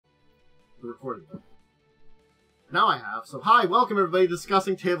the recording button. Now I have. So hi, welcome everybody to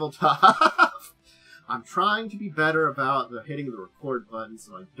Discussing Tabletop. I'm trying to be better about the hitting the record button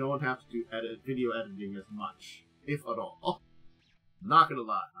so I don't have to do video editing as much, if at all. I'm not gonna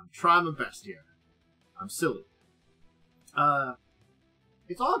lie, I'm trying my best here. I'm silly.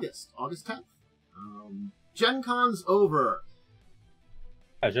 It's August 10th. GenCon's over.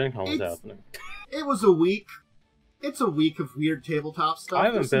 Yeah, GenCon was happening. It was a week. It's a week of weird tabletop stuff. I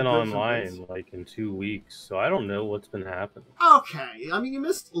haven't been online like in 2 weeks, so I don't know what's been happening. Okay, I mean, you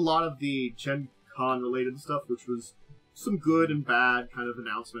missed a lot of the GenCon related stuff, which was some good and bad kind of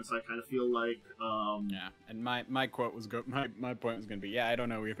announcements. I kind of feel like. Yeah, and my quote was my point was gonna be, yeah, I don't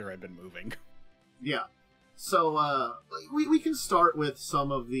know either. I've been moving. Yeah, so we can start with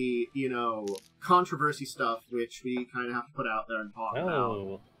some of the controversy stuff, which we kind of have to put out there and talk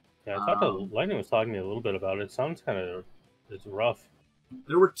about. Yeah, I thought that Lightning was talking to me a little bit about it. It sounds kind of rough.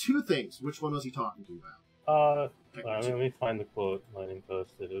 There were two things. Which one was he talking to you about? Let me find the quote Lightning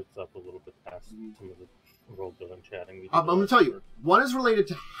posted. It's up a little bit past some of the role-building chatting. I'm going to tell you. One is related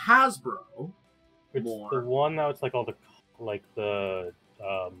to Hasbro. It's the one now. It's like all the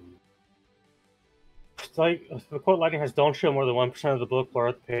it's like the quote Lightning has: "Don't show more than 1% of the book, blur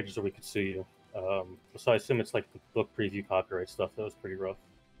out the pages, or we could sue you." So I assume it's like the book preview copyright stuff. That was pretty rough.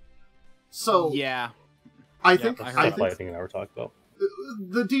 So yeah, I think Lightning and I were talking about.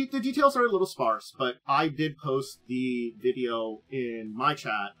 The details are a little sparse, but I did post the video in my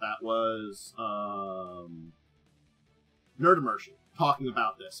chat that was Nerd Immersion talking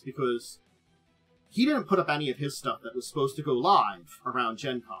about this, because he didn't put up any of his stuff that was supposed to go live around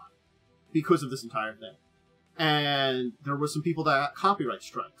Gen Con because of this entire thing. And there were some people that got copyright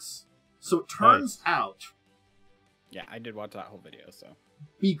strikes. So it turns out... Yeah, I did watch that whole video, so...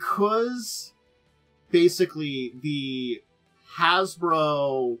 Because basically the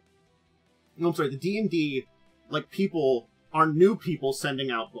Hasbro... I'm sorry, the D&D, people are new people sending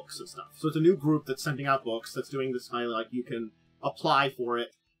out books and stuff. So it's a new group that's sending out books that's doing this kind of, you can apply for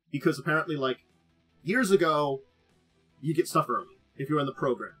it. Because apparently, years ago, you get stuff early if you're in the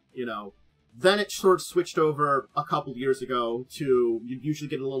program, Then it sort of switched over a couple years ago to you usually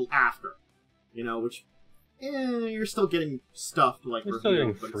get a little after, which you're still getting stuff to You're still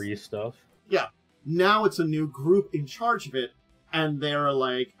getting free stuff. Yeah. Now it's a new group in charge of it, and they're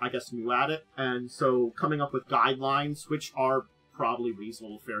I guess new at it, and so coming up with guidelines, which are probably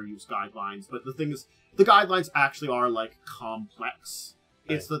reasonable, fair use guidelines. But the thing is, the guidelines actually are complex.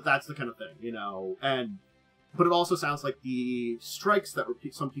 Right. That's the kind of thing, But it also sounds like the strikes that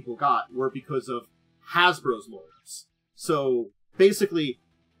some people got were because of Hasbro's lawyers. So basically,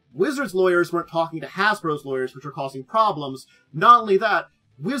 Wizards' lawyers weren't talking to Hasbro's lawyers, which were causing problems. Not only that,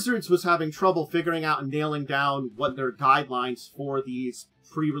 Wizards was having trouble figuring out and nailing down what their guidelines for these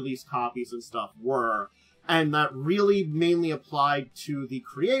pre-release copies and stuff were. And that really mainly applied to the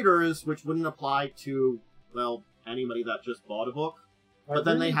creators, which wouldn't apply to, anybody that just bought a book. But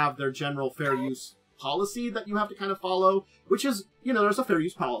then they have their general fair use policy that you have to kind of follow, which is, there's a fair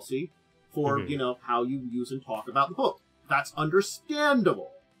use policy for, how you use and talk about the book. That's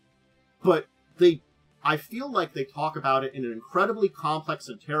understandable. But I feel like they talk about it in an incredibly complex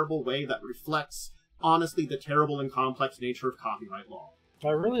and terrible way that reflects, honestly, the terrible and complex nature of copyright law. I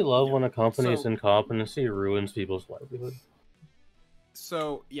really love when a company's incompetency ruins people's livelihood.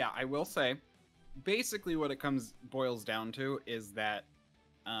 So, yeah, I will say, basically what it boils down to is that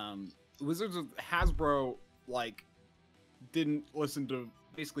Wizards of Hasbro, didn't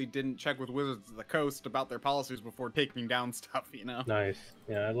check with Wizards of the Coast about their policies before taking down stuff, Nice.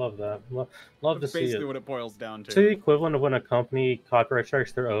 Yeah, I love that. Love to see it. Basically what it boils down to. It's the equivalent of when a company copyright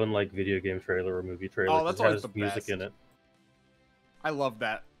strikes their own, video game trailer or movie trailer. Oh, that's always the music best. in it. I love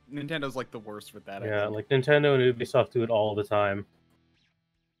that. Nintendo's, the worst with that. Yeah, Nintendo and Ubisoft do it all the time.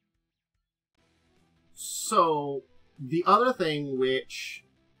 So, the other thing which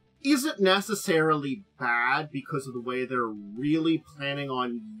isn't necessarily bad because of the way they're really planning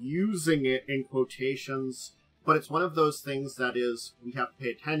on using it in quotations, but it's one of those things that we have to pay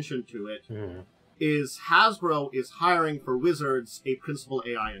attention to it, is Hasbro is hiring for Wizards a principal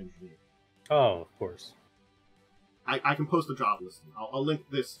AI engineer. Oh, of course. I can post the job listing. I'll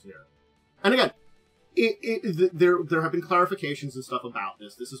link this here. And again, there have been clarifications and stuff about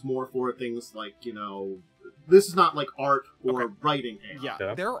this. This is more for things this is not art or writing AI.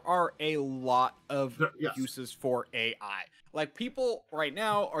 Yeah, there are a lot of uses for AI. People right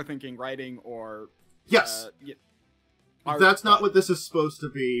now are thinking writing or... Yes. That's not what this is supposed to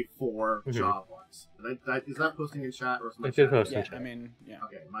be for job-wise. Is that posting in chat or something? It did post in Yeah, chat. I mean, yeah.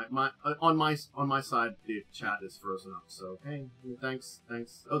 Okay, on my side, the chat is frozen up. So hey, thanks.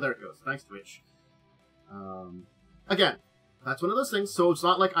 Oh, there it goes. Thanks, Twitch. Again, that's one of those things. So it's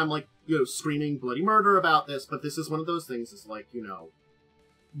not like I'm like screaming bloody murder about this, but this is one of those things. It's like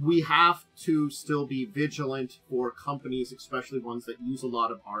we have to still be vigilant for companies, especially ones that use a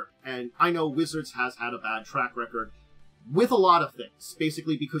lot of art. And I know Wizards has had a bad track record with a lot of things,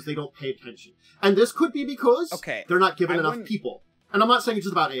 basically because they don't pay attention. And this could be because they're not given enough people. And I'm not saying it's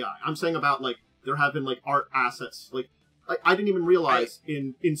just about AI. I'm saying about, like, there have been, like, art assets. Like, I didn't even realize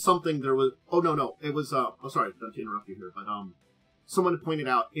in something there was... Oh, no. It was... Oh, sorry, not to interrupt you here, but someone pointed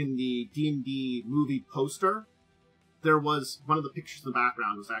out in the D&D movie poster, there was... One of the pictures in the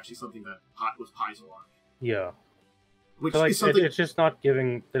background was actually something that was Paizo art. Yeah. Which so, like, is something... It's just not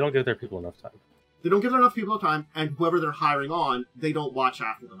giving... They don't give their people enough time. They don't give enough people time, and whoever they're hiring on, they don't watch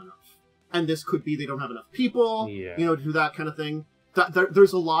after them enough. And this could be they don't have enough people, to do that kind of thing.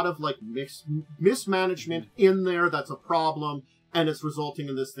 There's a lot of like mismanagement in there that's a problem, and it's resulting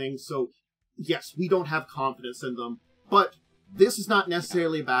in this thing. So, yes, we don't have confidence in them, but this is not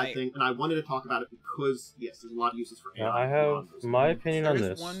necessarily a bad thing, and I wanted to talk about it because, yes, there's a lot of uses for AI. I have my opinion on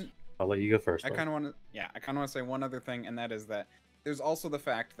this. I'll let you go first. I kind of want to say one other thing, and that is that there's also the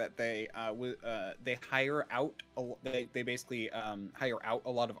fact that they hire out they basically hire out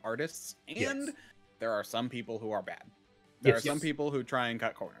a lot of artists, and there are some people who are bad. There are some people who try and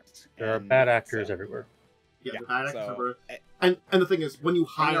cut corners. There are bad actors everywhere. Yeah, the bad actors everywhere. And the thing is, when you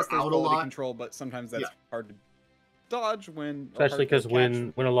hire out a lot, control, but sometimes that's hard to dodge especially because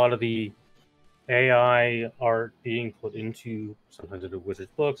when a lot of the AI art being put into sometimes into Wizards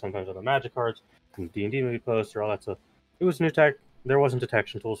books, sometimes into Magic cards, and D&D movie poster, all that stuff, it was new tech. There wasn't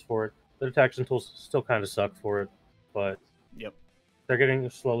detection tools for it. The detection tools still kind of suck for it, but they're getting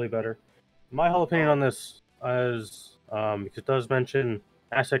slowly better. My whole opinion on this is because it does mention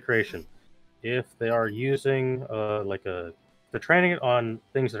asset creation. If they are using they're training it on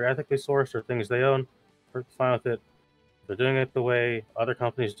things that are ethically sourced or things they own, we're fine with it. If they're doing it the way other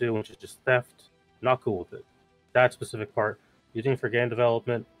companies do, which is just theft, not cool with it. That specific part, using it for game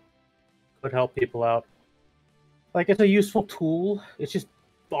development, could help people out. Like, it's a useful tool. It's just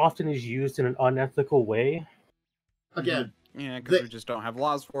often is used in an unethical way. Again. Yeah, because we just don't have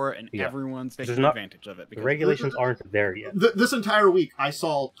laws for it, and everyone's taking advantage of it. The regulations aren't there yet. This entire week, I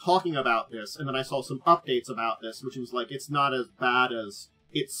saw talking about this, and then I saw some updates about this, which was like, it's not as bad as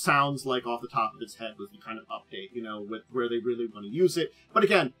it sounds like off the top of its head with the kind of update, with where they really want to use it. But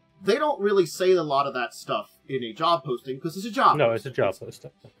again, they don't really say a lot of that stuff in a job posting because it's a job. No, it's a job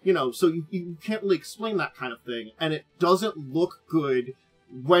posting. So you can't really explain that kind of thing, and it doesn't look good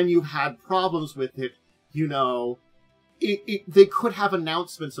when you've had problems with it. They could have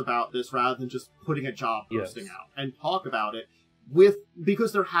announcements about this rather than just putting a job posting out and talk about it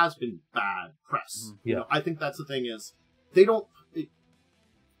because there has been bad press. I think that's the thing is they don't. They're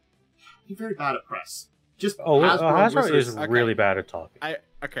very bad at press. Just Hasbro is really bad at talking. I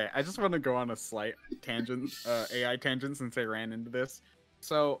just want to go on a slight tangent, AI tangent, since I ran into this.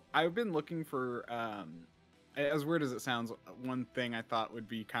 So I've been looking for, as weird as it sounds, one thing I thought would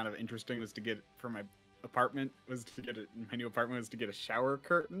be kind of interesting was to get for my apartment my new apartment was to get a shower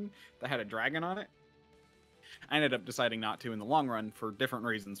curtain that had a dragon on it. I ended up deciding not to in the long run for different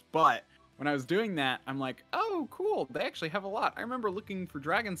reasons, but when I was doing that, I'm like, oh, cool, they actually have a lot. I remember looking for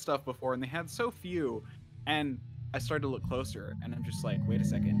dragon stuff before, and they had so few, and I started to look closer, and I'm just like, wait a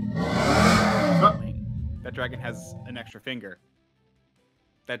second. That dragon has an extra finger.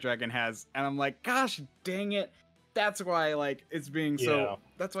 That dragon has... And I'm like, gosh, dang it. That's why, like, it's being so...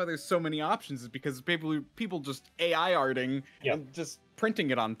 That's why there's so many options, is because people just AI arting and just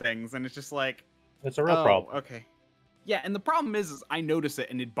printing it on things, and it's just like... It's a real problem. Okay. Yeah, and the problem is I notice it,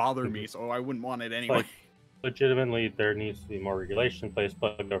 and it bothered me, so I wouldn't want it anyway. Like, legitimately, there needs to be more regulation in place,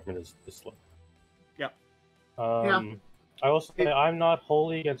 but the government is slow. I will say I'm not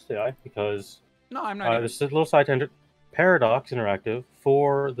wholly against AI because no, I'm not. This is a little side tangent. Paradox Interactive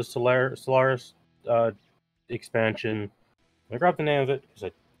for the Solaris expansion. I grabbed the name of it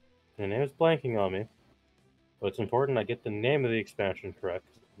because the name is blanking on me, but it's important I get the name of the expansion correct.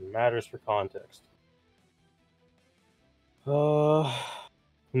 It matters for context.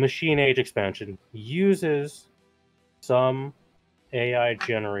 Machine Age expansion uses some AI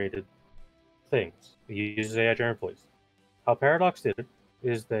generated things. It uses AI generated voice. How Paradox did it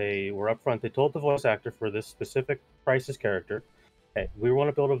is they were upfront. They told the voice actor for this specific Crisis character, hey, we want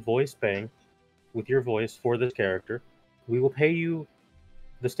to build a voice bank with your voice for this character. We will pay you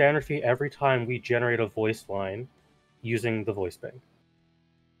the standard fee every time we generate a voice line using the voice bank.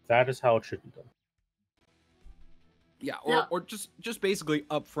 That is how it should be done. Yeah, Yeah. or just basically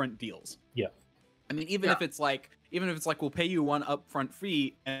upfront deals. Yeah. I mean, even if it's like we'll pay you one upfront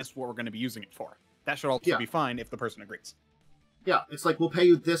fee and that's what we're going to be using it for. That should also be fine if the person agrees. Yeah, it's like, we'll pay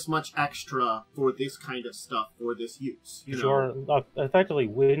you this much extra for this kind of stuff, for this use. You know? You're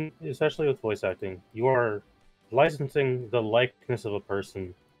effectively, especially with voice acting, you are licensing the likeness of a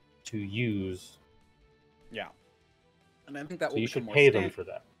person to use. Yeah. And I think that So will you become should more pay them for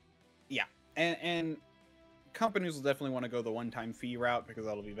that. Yeah. And companies will definitely want to go the one-time fee route because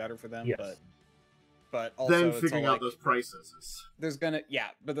that'll be better for them. Yes. But also then it's figuring all out those prices is...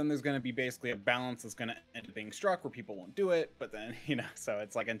 but then there's gonna be basically a balance that's gonna end up being struck where people won't do it, but then so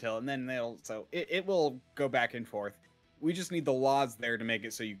it's like it will go back and forth. We just need the laws there to make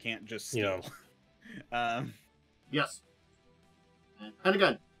it so you can't just steal. Yes. And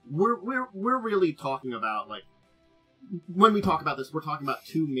again, we're really talking about, like, when we talk about this, we're talking about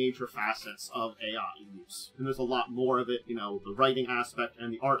two major facets of AI use. And there's a lot more of it, the writing aspect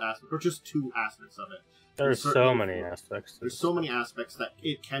and the art aspect, or just two aspects of it. There's so many aspects. There's so many aspects that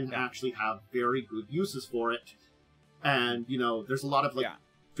it can actually have very good uses for it. And, there's a lot of,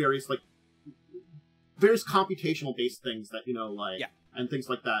 various computational based things that, and things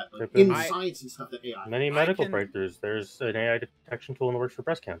like that. Like, in science and stuff that AI... Many medical breakthroughs. There's an AI detection tool in the works for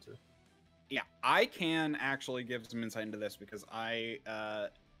breast cancer. Yeah, I can actually give some insight into this because I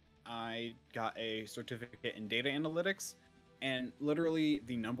got a certificate in data analytics, and literally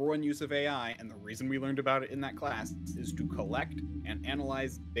the #1 use of AI, and the reason we learned about it in that class, is to collect and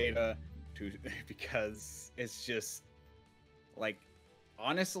analyze data because it's just, like,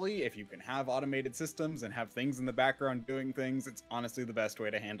 honestly, if you can have automated systems and have things in the background doing things, it's honestly the best way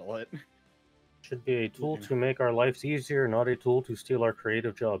to handle it. Should be a tool to make our lives easier, not a tool to steal our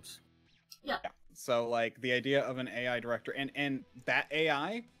creative jobs. Yeah. So, like, the idea of an AI director, and that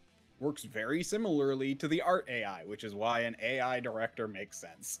AI works very similarly to the art AI, which is why an AI director makes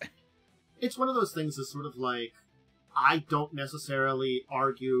sense. It's one of those things that's sort of like, I don't necessarily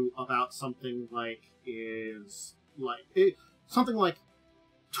argue about something like something like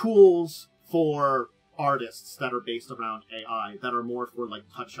tools for artists that are based around AI that are more for, like,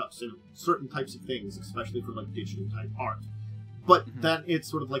 touch-ups and certain types of things, especially for, like, digital type art. But then it's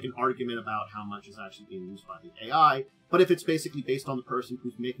sort of like an argument about how much is actually being used by the AI. But if it's basically based on the person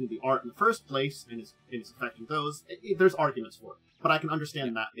who's making the art in the first place and it's affecting those, there's arguments for it. But I can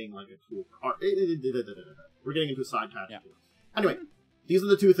understand that being like a tool for art. We're getting into a side tangent. Anyway, these are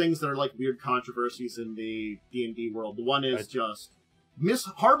the two things that are like weird controversies in the D&D world. The one is just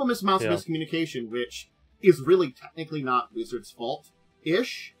horrible miscommunication, which is really technically not Wizards'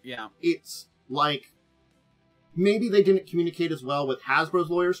 fault-ish. Yeah. It's like, maybe they didn't communicate as well with Hasbro's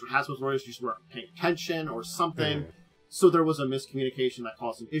lawyers, or Hasbro's lawyers just weren't paying attention or something. So there was a miscommunication that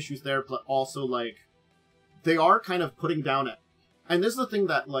caused some issues there, but also, like, they are kind of putting down it. And this is the thing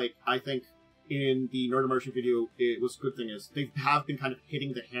that, like, I think in the Nerd Immersion video, it was a good thing is they have been kind of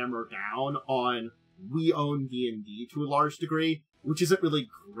hitting the hammer down on we own D&D to a large degree, which isn't really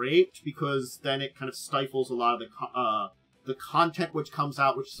great because then it kind of stifles a lot of the content which comes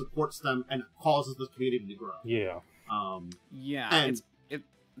out, which supports them and causes the community to grow. Yeah. And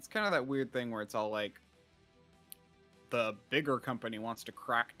it's kind of that weird thing where it's all like the bigger company wants to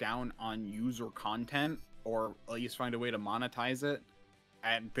crack down on user content or at least find a way to monetize it,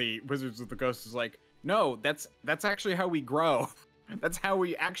 and the Wizards of the Coast is like, no, that's actually how we grow. That's how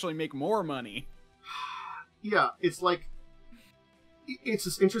we actually make more money. Yeah, it's like, it's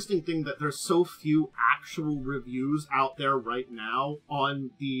this interesting thing that there's so few actual reviews out there right now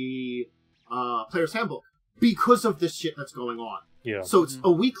on the Player's Handbook because of this shit that's going on. Yeah. So it's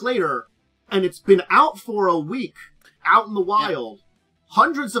a week later, and it's been out for a week, out in the wild,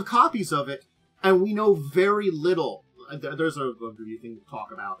 hundreds of copies of it, and we know very little. There's a review thing to talk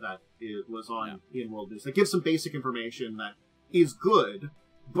about that it was on In World News that gives some basic information that is good,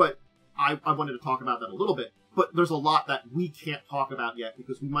 but I wanted to talk about that a little bit. But there's a lot that we can't talk about yet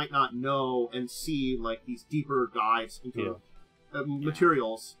because we might not know and see, like, these deeper dives into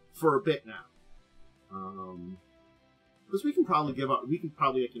materials for a bit now. Because we can probably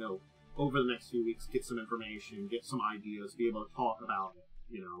like, over the next few weeks, get some information, get some ideas, be able to talk about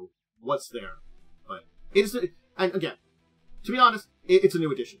it, what's there. But and again, to be honest, it's a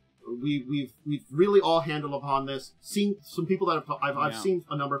new edition. We've really all handled upon this. Seen some people that I've seen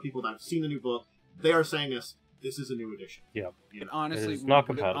a number of people that have seen the new book. They are saying this is a new edition. Yeah. And honestly, it's not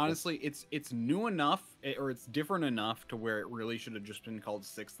compatible. Honestly, it's new enough, or it's different enough to where it really should have just been called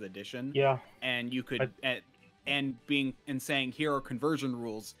 6th edition. Yeah. And you could saying here are conversion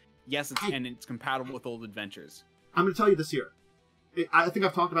rules. Yes, it's compatible with old adventures. I'm going to tell you this here. I think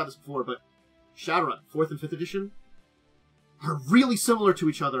I've talked about this before, but Shadowrun, 4th and 5th edition, are really similar to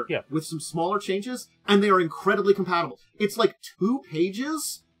each other with some smaller changes, and they are incredibly compatible. It's like 2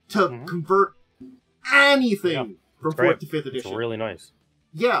 pages to convert anything from 4th to 5th edition. It's really nice.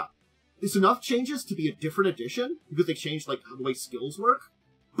 Yeah. There's enough changes to be a different edition, because they changed like the way skills work,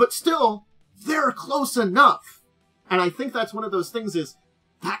 but still, they're close enough. And I think that's one of those things is,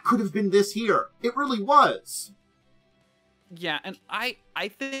 that could have been this here. It really was. Yeah, and I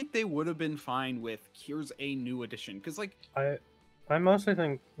think they would have been fine with here's a new edition, because like I mostly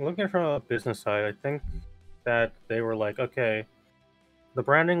think, looking from a business side, I think that they were like, okay, the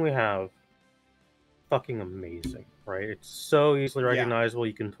branding we have, fucking amazing, right? It's so easily recognizable.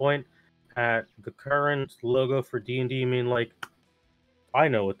 You can point at the current logo for D&D, I mean, like, I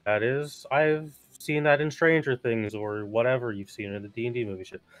know what that is. I've seen that in Stranger Things or whatever you've seen in the D&D movie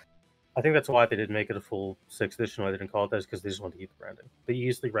shit. I think that's why they didn't make it a full 6th edition, why they didn't call it that, is because they just wanted to keep the branding. The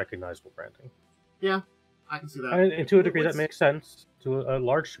easily recognizable branding. Yeah, I can see that. And to a degree, that makes sense. To a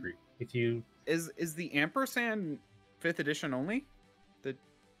large degree. If you... Is the ampersand 5th edition only?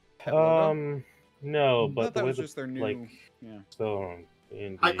 No, but that was just their new... Like, yeah. So,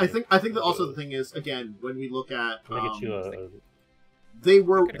 I think that also the thing is, again, when we look at... Can I get you a... They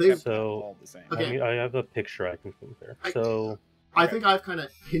were... So, the same. Okay. I have a picture I can compare. I think I've kind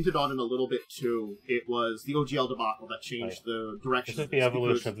of hinted on it a little bit too. It was the OGL debacle that changed the direction. This is the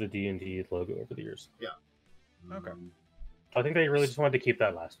evolution of the D&D logo over the years. Yeah. Okay. I think they really just wanted to keep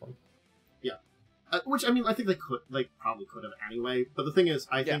that last one. Yeah. Which, I mean, I think they probably could have anyway. But the thing is,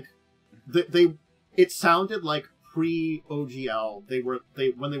 I think it sounded like pre-OGL,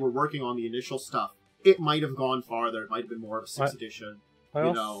 when they were working on the initial stuff, it might have gone farther. It might have been more of a 6th edition. I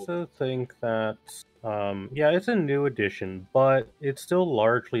also think that, it's a new edition, but it still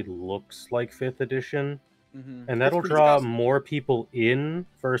largely looks like 5th edition, and that'll draw more people in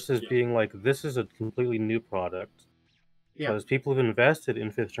versus being like, this is a completely new product. Because people have invested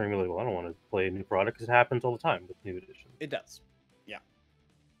in 5th edition and be like, well, I don't want to play a new product, because it happens all the time with new editions. It does. Yeah.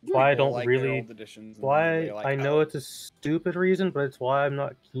 Why I don't like really... Why I know it's a stupid reason, but it's why I'm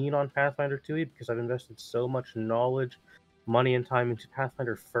not keen on Pathfinder 2e, because I've invested so much knowledge, money, and time into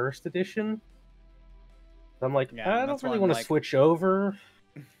Pathfinder 1st edition. I'm like, I don't really want to switch over.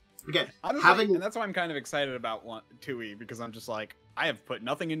 Again, and that's why I'm kind of excited about 2e, because I'm just like, I have put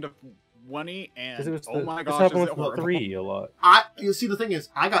nothing into 1e, and oh my gosh, is it horrible. 3 a lot. You see, the thing is,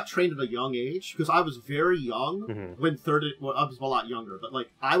 I got trained at a young age, because I was very young when I was a lot younger, but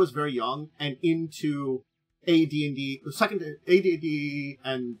like, I was very young and into AD&D, second AD&D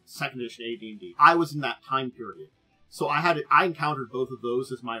and 2nd edition AD&D. I was in that time period. So I encountered both of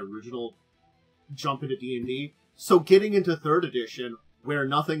those as my original jump into D&D. So getting into 3rd edition, where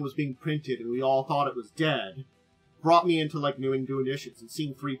nothing was being printed and we all thought it was dead, brought me into like new editions and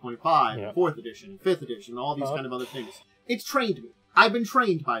seeing 3.5, 4th edition, 5th edition, all these kind of other things. It's trained me. I've been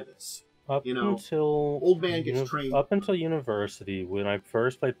trained by this. Until old man gets trained. Up until university, when I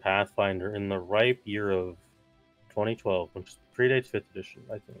first played Pathfinder in the ripe year of 2012, which predates 5th edition,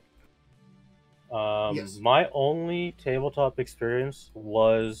 I think. My only tabletop experience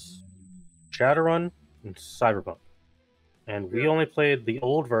was Shadowrun and Cyberpunk. And we only played the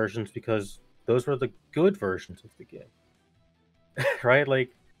old versions because those were the good versions of the game. Right?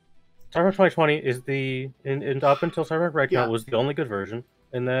 Like, Cyberpunk 2020 is up until Cyberpunk Breakout was the only good version.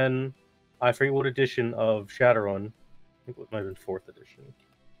 And then, I forget what edition of Shadowrun, I think it might have been 4th edition.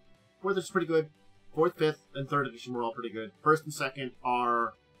 4th is pretty good. 4th, 5th, and 3rd edition were all pretty good. 1st and 2nd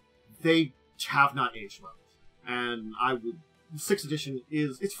they have not aged well. And 6th edition I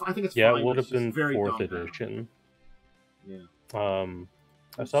think it's fine. It would have been very 4th edition. Yeah.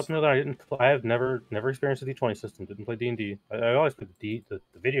 I still have to know that I have never experienced the D20 system. Didn't play D&D. I always played the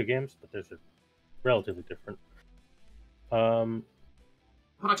video games, but they're relatively different. I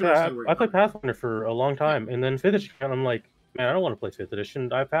played Pathfinder for a long time, and then 5th edition, I'm like, man, I don't want to play 5th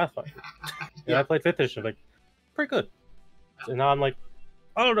edition. I have Pathfinder. And I played 5th edition, like, pretty good. And now I'm like,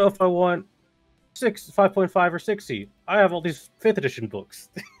 I don't know if I want 5.5 or 6e. I have all these 5th edition books.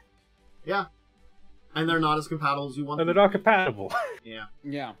 Yeah. And they're not as compatible as you want them. And they're not compatible. Yeah.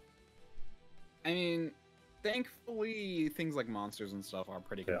 Yeah. I mean, thankfully, things like monsters and stuff are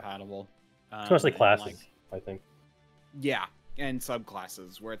pretty compatible. Especially classes, I think. Yeah, and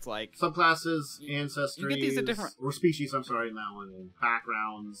subclasses, where it's like... Subclasses, ancestries, you get these at different... or species, I'm sorry, in that one, and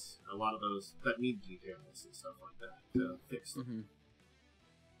backgrounds, a lot of those that need details and stuff like that to fix them.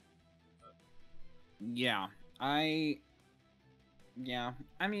 Yeah, I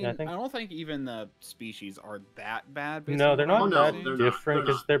mean, I don't think even the species are that bad. No, they're not that different,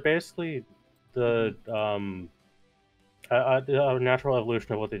 because they're basically the a natural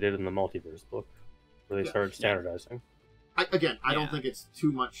evolution of what they did in the multiverse book, where they started standardizing. I don't think it's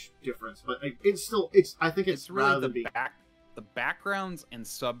too much difference, but I think it's really rather the backgrounds and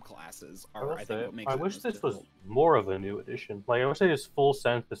subclasses are, I think, what makes it I wish most this difficult. was more of a new edition. Like, I wish it was full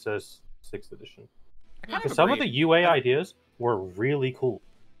synthesis 6th edition. Because some of the UA ideas were really cool,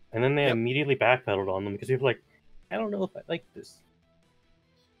 and then they immediately backpedaled on them because people were like, I don't know if I like this.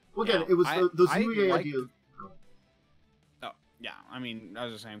 Well, again, it was those UA ideas. Oh, yeah. I mean, I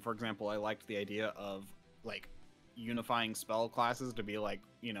was just saying, for example, I liked the idea of, like, unifying spell classes to be, like,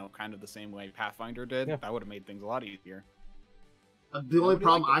 you know, kind of the same way Pathfinder did. Yeah. That would have made things a lot easier. The only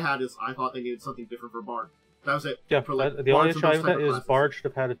problem I had is I thought they needed something different for Bard. That was it. Yeah, for, like, the only Bards issue and I those have type of is classes. Bard should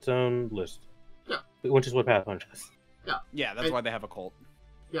have had its own list. Yeah. Which is what Pathfinder does. Yeah, that's why they have a cult.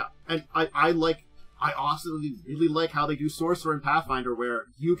 Yeah, and I also really like how they do Sorcerer in Pathfinder, where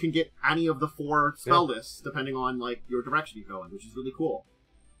you can get any of the 4 spell lists depending on, like, your direction you go in, which is really cool.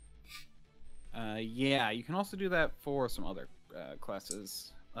 Yeah, you can also do that for some other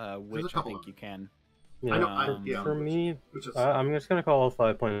classes, which I think you can. Yeah, for me, I'm just gonna call it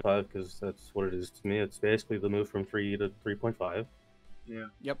 5.5 because that's what it is to me. It's basically the move from 3 to 3.5. Yeah.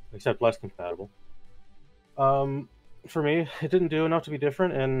 Yep. Except less compatible. For me, it didn't do enough to be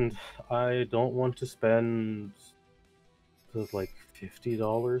different, and I don't want to spend like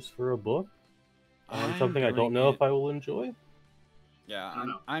 $50 for a book on something I don't know if I will enjoy. Yeah,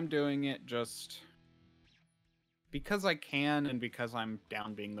 I'm doing it just because I can, and because I'm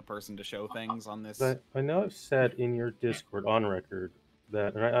down being the person to show things on this. I know I've said in your Discord on record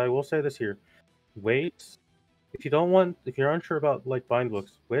that, and I will say this here: wait, if you're unsure about like buying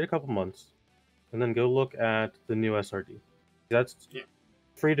books, wait a couple months, and then go look at the new SRD. That's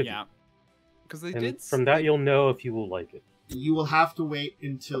free to do. Because they did. From that, you'll know if you will like it. You will have to wait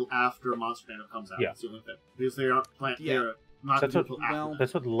until after Monster Manual comes out. Yeah. That's the only thing. Because they aren't planning. Yeah.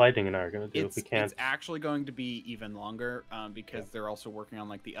 That's what Lighting and I are going to do if we can't. It's actually going to be even longer because they're also working on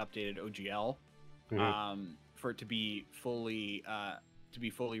like the updated OGL for it to be fully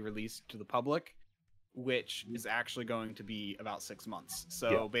released to the public, which is actually going to be about 6 months.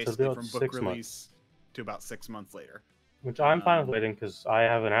 So basically from book release to about 6 months later. Which I'm fine with waiting because I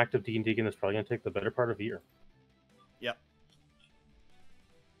have an active D&D game that's probably going to take the better part of a year. Yep.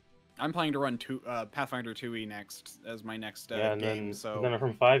 I'm planning to run Pathfinder 2e next as my next game. Then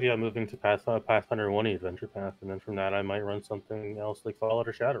from 5e, I'm moving to Pathfinder 1e Adventure Path, and then from that, I might run something else like Fallout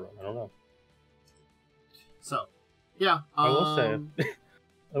or Shadowrun. I don't know. So, yeah. I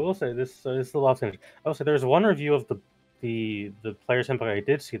will say this is the last thing. I will say there's one review of the Player's Handbook I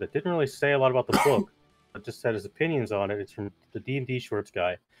did see that didn't really say a lot about the book, but just said his opinions on it. It's from the D&D Shorts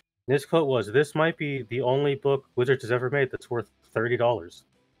guy. And his quote was, "This might be the only book Wizards has ever made that's worth $30.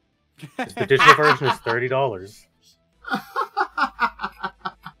 The digital version is $30.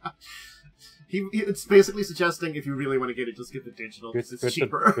 It's basically suggesting if you really want to get it, just get the digital because it's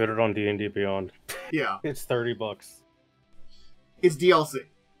cheaper. Get it on D&D Beyond. Yeah, it's $30. It's DLC.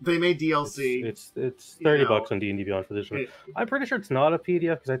 They made DLC. It's $30 on D&D Beyond for this one. I'm pretty sure it's not a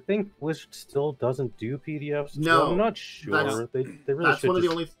PDF because I think Wizards still doesn't do PDFs. No, so I'm not sure. They really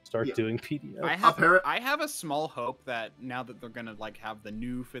should start doing PDFs. I have a small hope that now that they're gonna like have the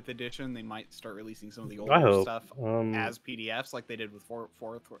new 5th edition, they might start releasing some of the older stuff as PDFs, like they did with fourth.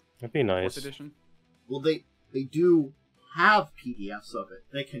 That'd be nice. 4th edition. Well, they do have PDFs of it.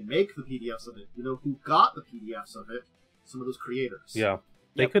 They can make the PDFs of it. You know who got the PDFs of it? Some of those creators. Yeah.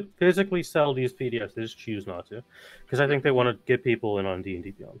 They could physically sell these PDFs, they just choose not to. Because I think they want to get people in on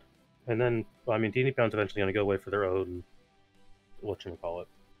D&D Beyond. And then, I mean, D&D Beyond's eventually going to go away for their own, whatchamacallit,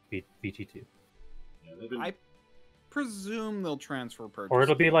 VT2. Yeah, I presume they'll transfer purchase. Or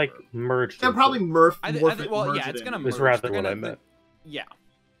it'll be, like, merged. They'll probably merge it. It's going to merge. Is rather what I meant. Yeah.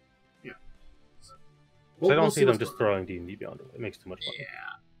 Yeah. So I don't see them just throwing D&D Beyond away. It makes too much money.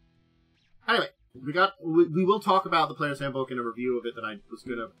 Yeah. Anyway. We will talk about the Player's Handbook in a review of it that I was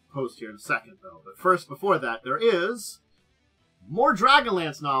going to post here in a second, though. But first, before that, there is more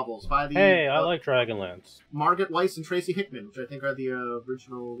Dragonlance novels by the... Hey, I like Dragonlance. Margaret Weiss and Tracy Hickman, which I think are the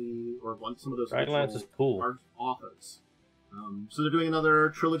originally... or some of those Dragonlance is cool. Authors. So they're doing another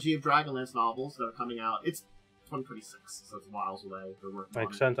trilogy of Dragonlance novels that are coming out. It's 2026, so it's miles away. They're working on it.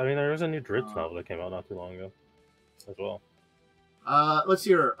 Makes sense. I mean, there was a new Dritz novel that came out not too long ago as well. Let's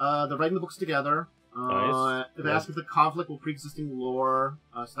see here. They're writing the books together. Nice. They've asked if the conflict with pre-existing lore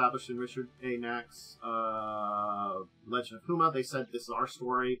established in Richard A. Nack's Legend of Huma. They said this is our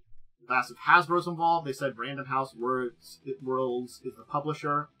story. They've asked if Hasbro's involved. They said Random House Worlds is the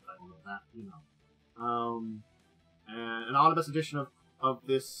publisher. I don't know that, you know. And an omnibus edition of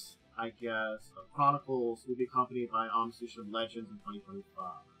this I guess, Chronicles will be accompanied by an Omniscient of Legends in 2025.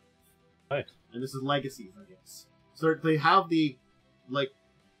 Nice. And this is Legacies, I guess. So they have the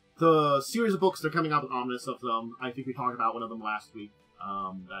series of books they're coming out with Omnibus of them. I think we talked about one of them last week.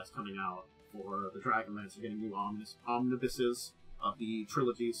 That's coming out for the Dragonlance. They're getting new omnibuses of the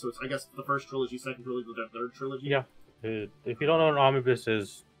trilogy. So it's, I guess, the first trilogy, second trilogy, the third trilogy. Yeah. If you don't know what an omnibus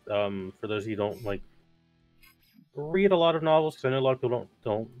is, for those of you who don't read a lot of novels, because I know a lot of people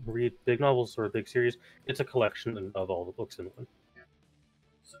don't read big novels or big series, it's a collection of all the books in one. Yeah.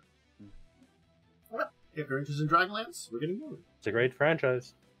 So, if you're interested in Dragonlance, we're getting moving. It's a great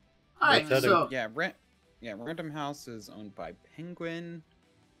franchise. Alright, so... Random House is owned by Penguin.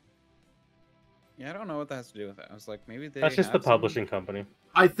 Yeah, I don't know what that has to do with it. I was like, maybe they That's just the publishing company.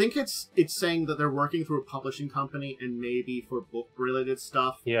 I think it's saying that they're working through a publishing company and maybe for book-related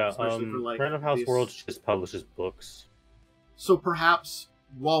stuff. Yeah, especially for, Random House Worlds just publishes books. So perhaps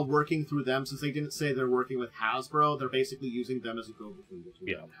while working through them, since they didn't say they're working with Hasbro, they're basically using them as a go-between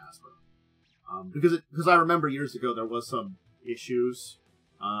between them and Hasbro. Because I remember years ago there was some issues.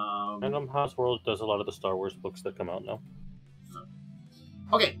 Random House World does a lot of the Star Wars books that come out now.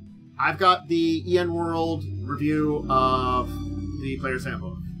 Okay, I've got the EN World review of the Player's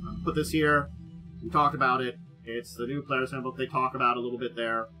Handbook. I'll put this here. We talked about it. It's the new Player's Handbook. They talk about it a little bit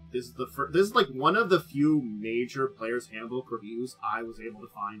there. This is like one of the few major Player's Handbook reviews I was able to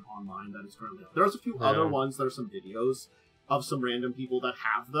find online that is currently up. There's a few other ones that are some videos of some random people that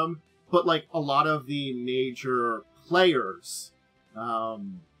have them, but like a lot of the major players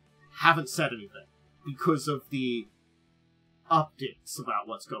haven't said anything because of the updates about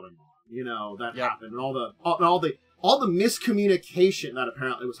what's going on, that happened, and all the miscommunication that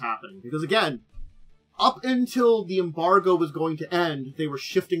apparently was happening. Because again, up until the embargo was going to end, they were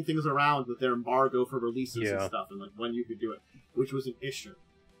shifting things around with their embargo for releases and stuff, and like when you could do it, which was an issue.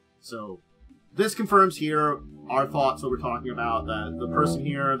 So this confirms here our thoughts that we're talking about, that the person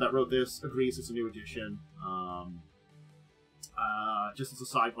here that wrote this agrees it's a new edition. Just as a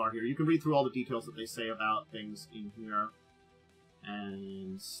sidebar here, you can read through all the details that they say about things in here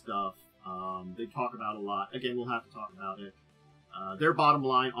and stuff. They talk about a lot. Again, we'll have to talk about it. Their bottom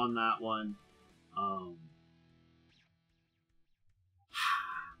line on that one,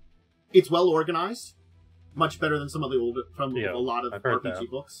 it's well organized, much better than some of the older a lot of RPG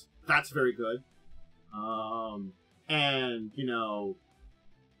books. That's very good. And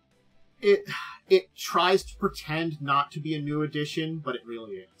it tries to pretend not to be a new edition, but it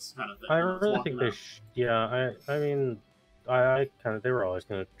really is, kind of thing. I really think they I mean, I kind of, they were always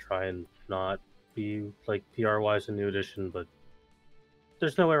going to try and not be like PR-wise a new edition, but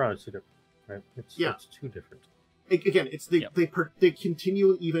there's no way around it. It's too different, right? It's too different. Again, it's they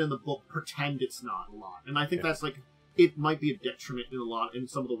continue, even in the book, pretend it's not a lot, and I think that's like, it might be a detriment in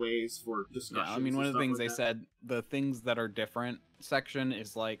some of the ways for discussion. Yeah, I mean, one of the things they said, the things that are different section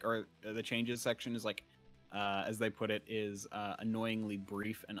is like, or the changes section is like, as they put it, is annoyingly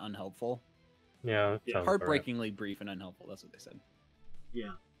brief and unhelpful. Yeah, heartbreakingly brief and unhelpful. That's what they said.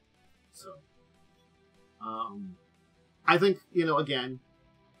 Yeah. So, I think, again,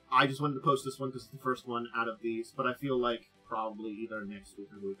 I just wanted to post this one because it's the first one out of these, but I feel like probably either next week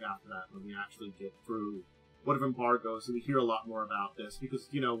or the week after that when we actually get through whatever embargoes, and we hear a lot more about this, because,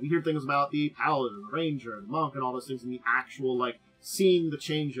 we hear things about the Paladin, and the Ranger, and the Monk, and all those things, and the actual, like, seeing the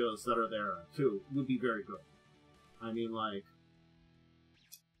changes that are there, too, would be very good. I mean, like,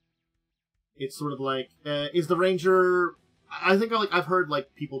 it's sort of like, is the Ranger... I think, I've heard,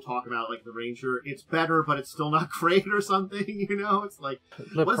 like, people talk about, like, the Ranger, it's better, but it's still not great or something, It's like,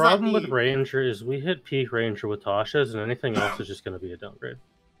 the problem with Ranger is we hit peak Ranger with Tasha's, and anything else is just going to be a downgrade.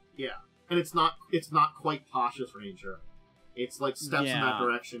 Yeah. And it's not quite Tasha's Ranger. It's like steps in that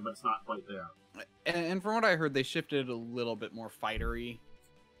direction, but it's not quite there. And from what I heard, they shifted a little bit more fightery.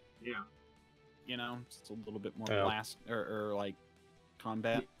 Yeah. Just a little bit more blast or like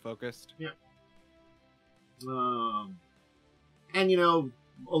combat focused. Yeah. And a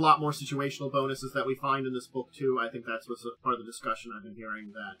lot more situational bonuses that we find in this book too. I think that's what's part of the discussion I've been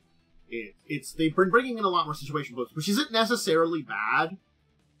hearing, that they've been bringing in a lot more situational bonuses, which isn't necessarily bad.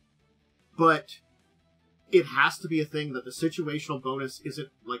 But it has to be a thing that the situational bonus isn't,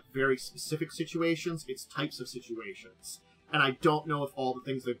 like, very specific situations, it's types of situations. And I don't know if all the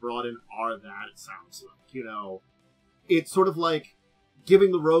things they brought in are that, it sounds like, It's sort of like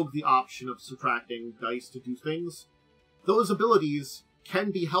giving the rogue the option of subtracting dice to do things. Those abilities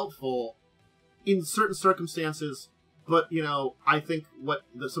can be helpful in certain circumstances, but, I think what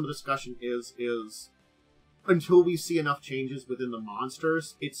some of the discussion is until we see enough changes within the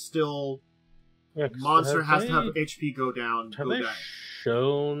monsters, it's still... monster has to have HP go down.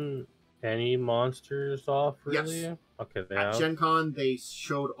 shown any monsters off, really? Yes. Okay, they At have. Gen Con, they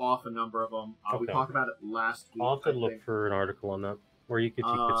showed off a number of them. We Okay. talked about it last week. I'll have to I look think. for an article on that. Or you could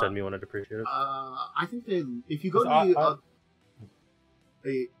send me one, I'd appreciate it. I think they, if you go to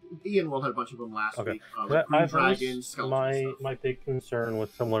the Ian World had a bunch of them last week. Like Green Dragon, Skeleton my big concern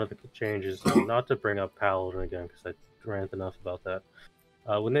with some one of the changes, not to bring up Paladin again, because I rant enough about that.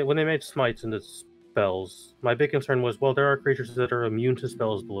 When they made smites into spells, my big concern was, well, there are creatures that are immune to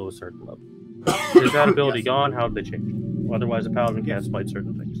spells below a certain level. Is that ability gone? How did they change it? Otherwise, a Paladin can't smite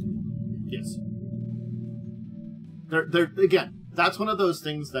certain things. Yes. They're again, that's one of those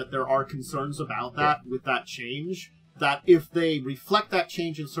things that there are concerns about that with that change. That if they reflect that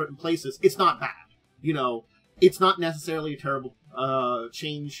change in certain places, it's not bad. You know, it's not necessarily a terrible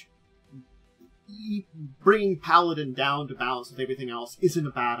change. Bringing Paladin down to balance with everything else isn't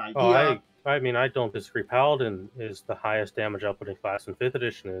a bad idea. Oh, I mean, I don't disagree. Paladin is the highest damage outputting class in 5th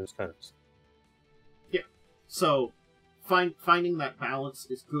edition, and it's kind of... Yeah. So, finding that balance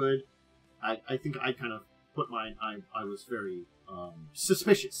is good. I think I kind of put mine... I was very...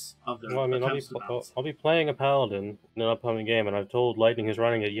 suspicious of their attempts to balance. I'll be playing a Paladin in an upcoming game, and I've told Lightning who's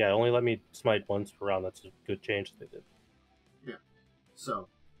running it, yeah, only let me smite once per round. That's a good change that they did. Yeah. So.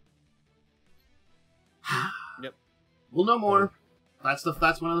 Yep. We'll know more. That's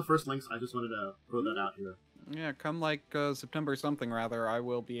one of the first links. I just wanted to throw that out here. Yeah, come like September something rather, I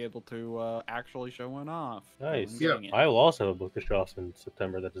will be able to actually show one off. Nice. Yeah. I will also have a book to show off in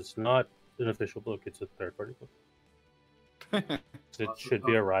September that is not an official book, it's a third-party book. It should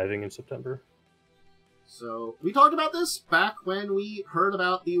be arriving in September. So, we talked about this back when we heard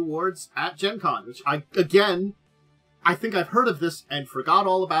about the awards at Gen Con, which I think I've heard of this and forgot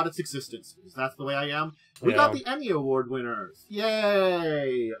all about its existence, because that's the way I am. We got the ENNIE Award winners.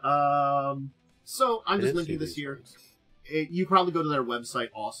 Yay! So, I'm just linking this here. You probably go to their website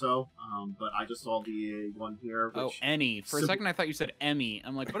also, but I just saw the one here. Which ENNIE. For a second, I thought you said Emmy.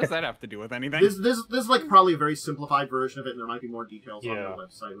 I'm like, what does that have to do with anything? This is like probably a very simplified version of it, and there might be more details on their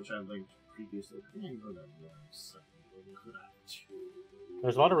website, which I linked previously.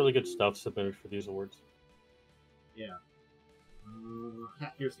 There's a lot of really good stuff submitted for these awards. Yeah.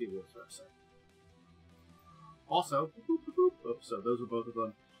 Here's the awards website. Also, so those are both of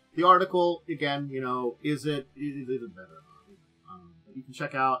them. The article, again, you know, is it better? But you can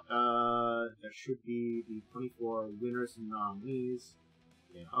check out, there should be the 24 winners and nominees.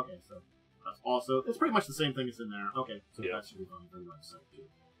 Yeah, okay, so that's also, it's pretty much the same thing as in there. Okay, so that should be on the website, too.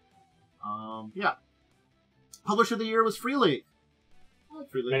 Yeah. Publisher of the year was Free League. I like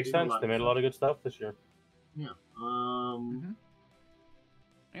Free League. Makes sense, they made a lot of good stuff this year. Yeah.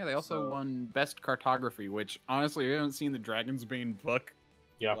 Yeah, they also won Best Cartography, which, honestly, I haven't seen the Dragonsbane book.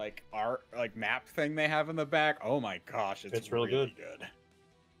 Yeah. Like art, like map thing they have in the back. Oh my gosh, it's really good.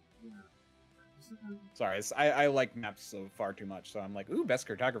 Yeah. Sorry, I like maps so far too much, so I'm like, ooh, best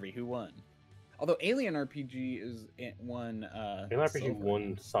cartography. Who won? Although Alien RPG won. Alien RPG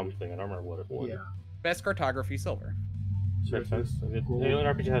won something. I don't remember what it won. Yeah. Best cartography, silver. Makes sense. Alien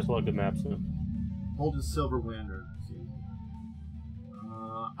RPG has a lot of good maps in it. Golden Silver winner.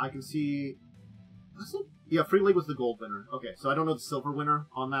 I can see. Yeah, Free League was the gold winner. Okay, so I don't know the silver winner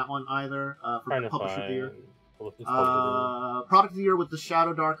on that one either. For Publisher of the Year. Product of the Year with the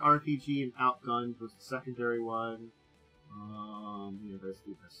Shadow Dark RPG and Outgunned was the secondary one. Yeah, there's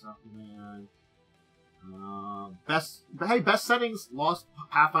the best supplement. Best settings: Lost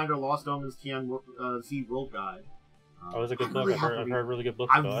Pathfinder, Lost Omens, TNZ World Guide. That was a good book. I've heard really good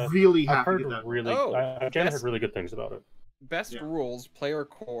books about it. I'm really happy to get that. I've heard really good things about it. Best rules, player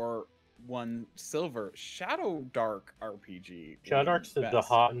core won silver. Shadow Dark RPG. Shadow Dark's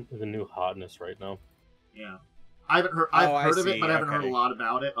the new hotness right now. Yeah, I've heard of it, but I haven't heard a Okay. lot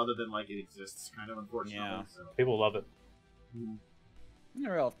about it, other than like it exists, kind of, unfortunately. Yeah. So. People love it.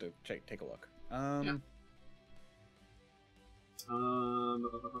 I'll have to take a look.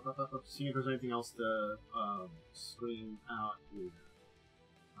 Seeing if there's anything else to scream out here.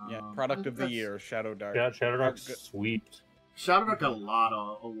 Yeah, product of the year, Shadow Dark. Yeah, Shadow Dark's sweet. Shadow Dark got a lot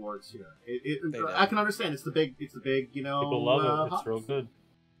of awards here. I can understand. It's the big, you know. People love it. It's real good.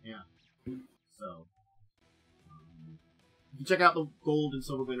 Yeah. So you can check out the gold and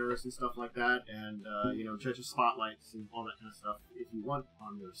silver winners and stuff like that, and you know, judges spotlights and all that kind of stuff if you want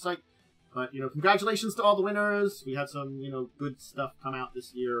on their site. But you know, congratulations to all the winners. We had some, you know, good stuff come out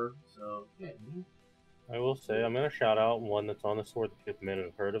this year. So yeah. I will say, I'm going to shout out one that's on the sword that people may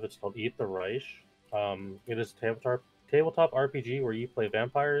have heard of. It's called Eat the Reich. It is a tabletop RPG where you play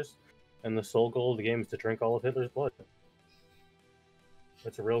vampires, and the sole goal of the game is to drink all of Hitler's blood.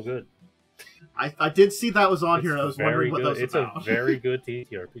 It's real good. I did see that was on It's here. I was very wondering what good. that was It's about. a very good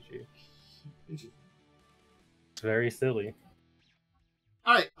TTRPG. It's very silly.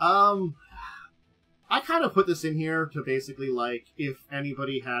 Alright, I kind of put this in here to basically, like, if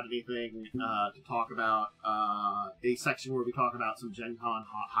anybody had anything to talk about, a section where we talk about some Gen Con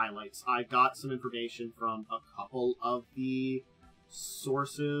highlights. I got some information from a couple of the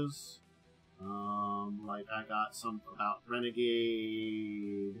sources. Like, I got some about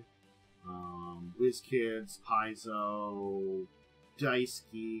Renegade, WizKids, Paizo, Dice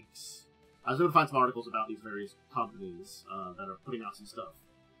Geeks. I was able to find some articles about these various companies that are putting out some stuff.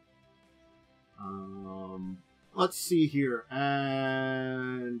 Let's see here,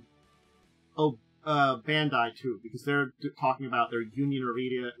 and Bandai too, because they're talking about their Union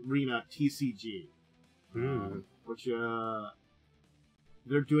Arena TCG, which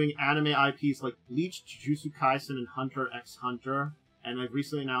they're doing anime IPs like Bleach, Jujutsu Kaisen, and Hunter x Hunter, and they've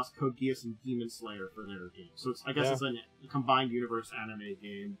recently announced Code Geass and Demon Slayer for their game. So it's, I guess, it's a combined universe anime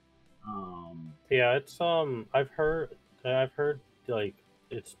game. Yeah, it's I've heard like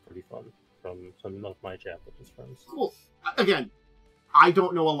it's pretty fun from some of my Japanese friends. Cool. Again, I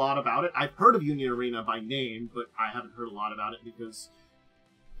don't know a lot about it. I've heard of Union Arena by name, but I haven't heard a lot about it because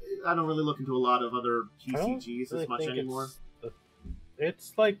I don't really look into a lot of other TCGs as much anymore.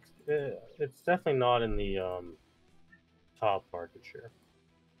 It's like it's definitely not in the top market share.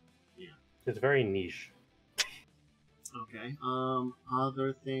 Yeah, it's very niche. Okay.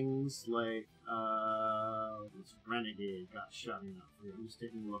 Other things like Renegade got shutting up. I'm just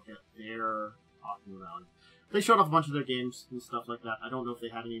taking a look at their talking around. They showed off a bunch of their games and stuff like that. I don't know if they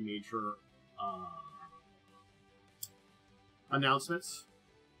had any major announcements.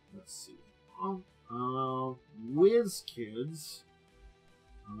 Let's see. WizKids.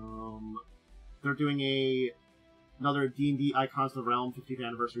 They're doing another D&D Icons of the Realm 50th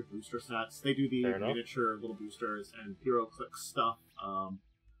anniversary booster sets. They do the miniature little boosters and HeroClix stuff.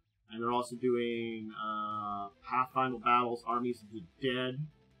 And they're also doing Pathfinder Battles, Armies of the Dead,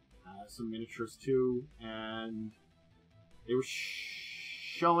 some miniatures too, and they were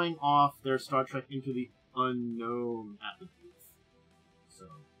showing off their Star Trek Into the Unknown at the booth. So,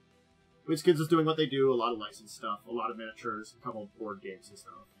 WizKids is doing what they do, a lot of licensed stuff, a lot of miniatures, a couple of board games and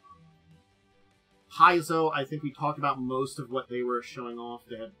stuff. Paizo, I think we talked about most of what they were showing off.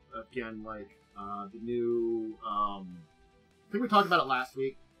 They had, again, like, the new, I think we talked about it last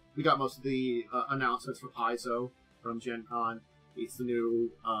week. We got most of the announcements for Paizo from Gen Con. It's the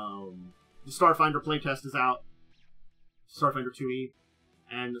new, the Starfinder playtest is out, Starfinder 2E,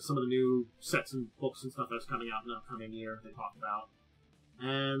 and some of the new sets and books and stuff that's coming out in the upcoming year they talked about.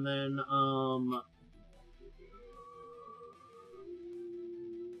 And then,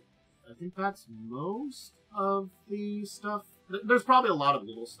 I think that's most of the stuff. There's probably a lot of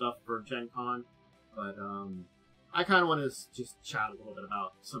little stuff for Gen Con, but I kind of want to just chat a little bit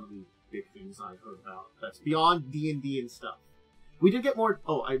about some of the big things I heard about that's beyond D&D and stuff. We did get more.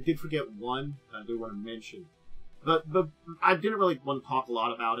 Oh, I did forget one I do want to mention, but I didn't really want to talk a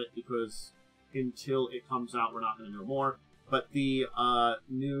lot about it because until it comes out, we're not going to know more. But the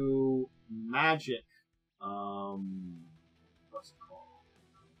new Magic, what's it called?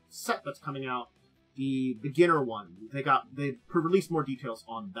 Set that's coming out, the beginner one. They released more details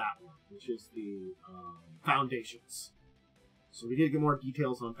on that one, which is the Foundations. So we did get more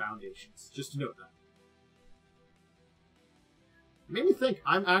details on Foundations, just to note that. It made me think.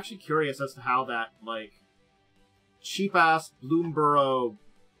 I'm actually curious as to how that, like, cheap ass Bloomborough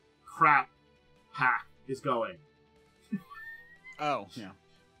crap pack is going. Oh, yeah.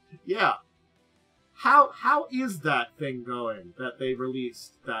 Yeah. How is that thing going that they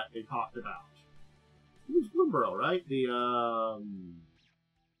released that they talked about? It was Bloomborough, right? I'm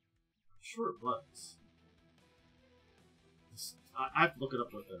sure it was. I have to look it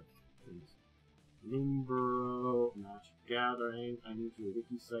up with the things. Bloomborough, Magic Gathering. I need to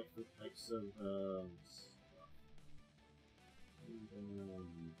wiki site for types of stuff.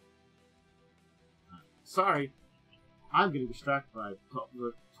 Sorry. I'm getting distracted by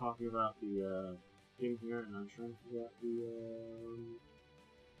talking about the thing here, and I'm trying to figure out the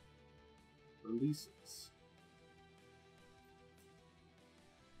releases.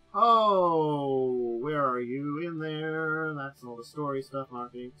 Oh, where are you? In there. That's all the story stuff,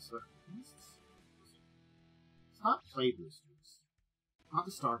 marketing stuff. It's not play boosters. Not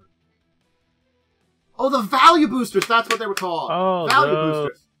the starter. Oh, the value boosters! That's what they were called! Oh, value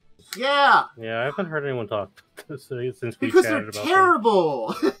boosters! Yeah! Yeah, I haven't heard anyone talk since we because chatted about they're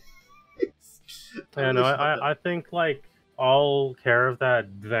terrible! Yeah, no, I think, like, all care of that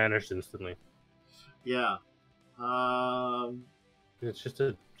vanished instantly. Yeah. It's just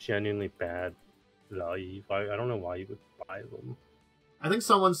a genuinely bad value. I don't know why you would buy them. I think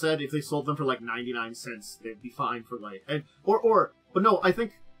someone said if they sold them for like 99 cents, they'd be fine for like, but no, I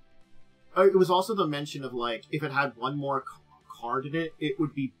think it was also the mention of like if it had one more card in it, it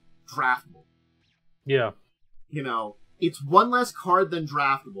would be draftable. Yeah. You know, it's one less card than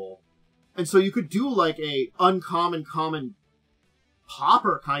draftable, and so you could do like a uncommon common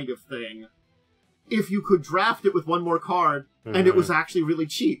popper kind of thing if you could draft it with one more card, and it was actually really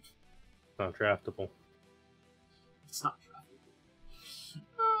cheap. Not draftable. It's not draftable.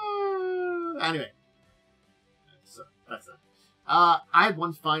 Anyway, so that's that. I had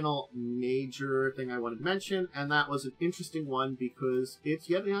one final major thing I wanted to mention, and that was an interesting one because it's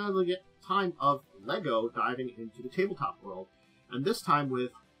yet another time of LEGO diving into the tabletop world, and this time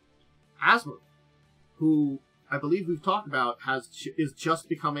with Asmodee, who I believe we've talked about is just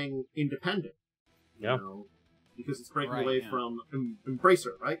becoming independent. Yeah. You know, because it's breaking away from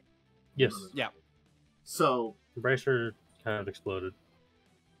Embracer, right? Yes. Yeah. So Embracer kind of exploded.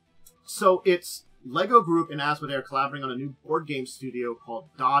 So it's LEGO Group and Asmodee are collaborating on a new board game studio called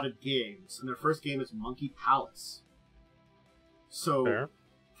Dotted Games, and their first game is Monkey Palace. So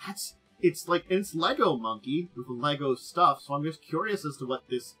it's Lego Monkey with Lego stuff. So I'm just curious as to what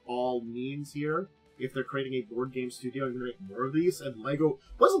this all means here. If they're creating a board game studio and going to make more of these, and Lego,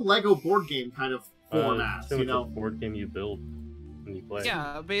 what's a Lego board game kind of format? You know, board game you build when you play.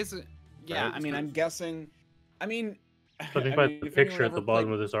 Yeah, basically. Yeah, Right? I mean, I'm guessing. I mean, Judging by the picture at the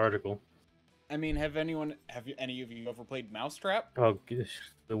bottom of this article. I mean, have any of you ever played Mousetrap? Oh, gosh,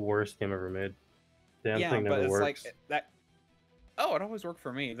 the worst game ever made. Damn thing never works. Like that. Oh, it always worked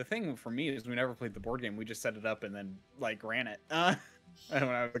for me. The thing for me is we never played the board game. We just set it up and then like ran it when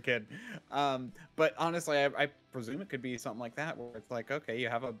I was a kid. But honestly, I presume it could be something like that, where it's like, okay, you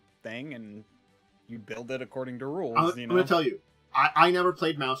have a thing and you build it according to rules. I'm going to tell you, I never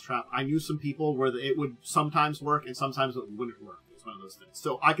played Mousetrap. I knew some people where it would sometimes work and sometimes it wouldn't work. It's one of those things.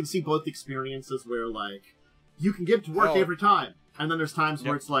 So I can see both experiences where, like, you can get it to work every time. And then there's times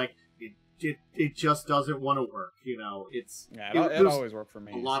where it's like, it just doesn't want to work. You know, it's... Yeah, it always worked for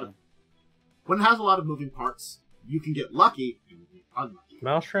me. When it has a lot of moving parts, you can get lucky and get unlucky.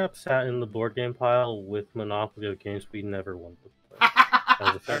 Mousetrap sat in the board game pile with Monopoly of games we never wanted to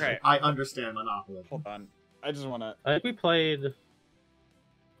play. Okay, I understand Monopoly. Hold on. I just want to... I think we played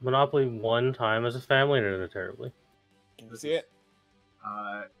Monopoly one time as a family and it ended terribly. Can you see it?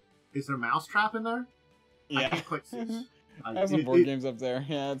 Is there Mousetrap in there? Yeah. I can't quite see it. I have some board games up there.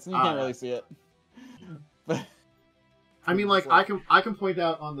 Yeah, you can't really see it. But I mean, like, I can point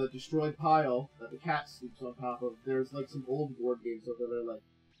out on the destroyed pile that the cat sleeps on top of. There's like some old board games over there, like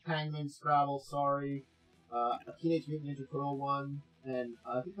Hangman, Scrabble, Sorry, a Teenage Mutant Ninja Turtle one, and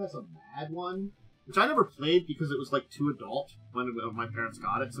I think that's a Mad one, which I never played because it was like too adult when my parents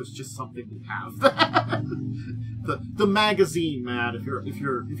got it. So it's just something to have. the magazine, Mad. If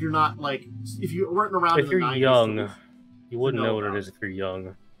you're not like if you weren't around if in you're the 90s, young, you wouldn't know what it is if you're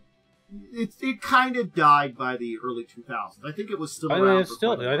young. It kind of died by the early 2000s. I think it was still around.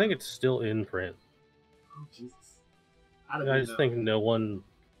 I think it's still in print. Oh Jesus! I just think no one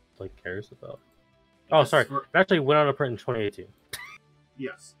like cares about. Oh, sorry. It actually went out of print in 2018.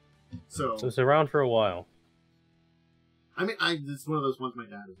 Yes. So it's around for a while. I mean, it's one of those ones my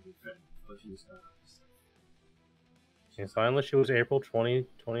dad is a big fan, but he's Yeah, finally, she was April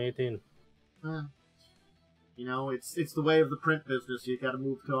 2018. You know, it's the way of the print business. You got to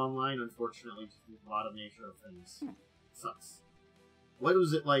move to online, unfortunately, with a lot of nature of things. It sucks. What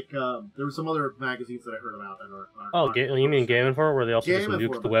was it like? There were some other magazines that I heard about that are. You mean Game Informer, where they also just Game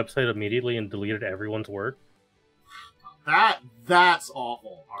nuked the website immediately and deleted everyone's work? That's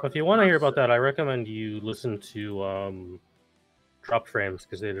awful. So if you want to hear about that, I recommend you listen to Drop Frames,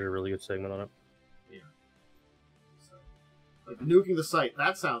 because they did a really good segment on it. Yeah. So, like nuking the site,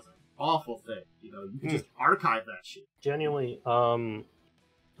 that sounds like an awful thing. You know, you can just archive that shit. Genuinely,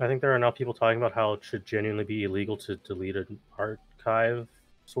 I think there are now people talking about how it should genuinely be illegal to delete an archive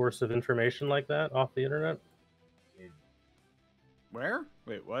source of information like that off the internet. Yeah. Where?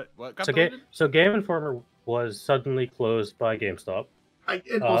 Wait, what? What got deleted? So Game Informer was suddenly closed by GameStop.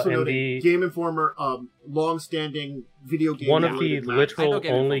 And also noting, Game Informer, long-standing video game... One of the literal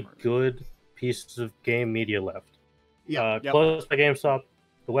only good pieces of game media left. Yeah. Closed by GameStop.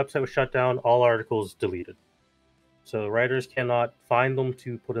 The website was shut down. All articles deleted. So writers cannot find them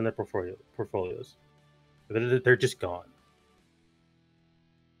to put in their portfolios. They're just gone.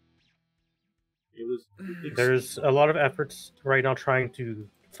 There's a lot of efforts right now trying to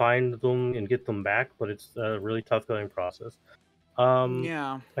find them and get them back, but it's a really tough going process. And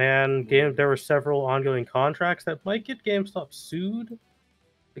there were several ongoing contracts that might get GameStop sued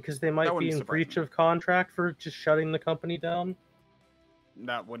Because they might be in breach of contract for just shutting the company down.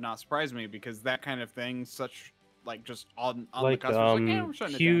 That would not surprise me, because that kind of thing, such like just on like the cusp, like, yeah, we're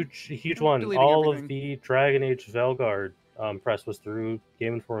shutting huge it down. one. Deleting All everything. of the Dragon Age Velguard press was through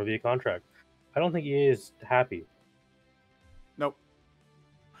Game Informer via contract. I don't think EA is happy. Nope.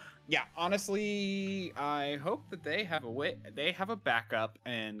 Yeah, honestly, I hope that they have a backup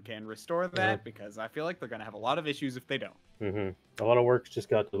and can restore that, because I feel like they're gonna have a lot of issues if they don't. A lot of work just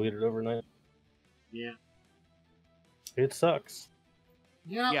got deleted overnight. Yeah. It sucks.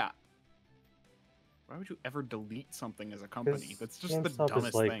 Yeah. Yeah. Why would you ever delete something as a company? That's just GameStop the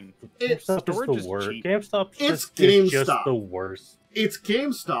dumbest thing. GameStop Storage is the worst. cheap. GameStop It's is just GameStop. the worst. It's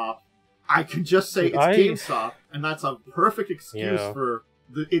GameStop. I can just say it's GameStop, and that's a perfect excuse for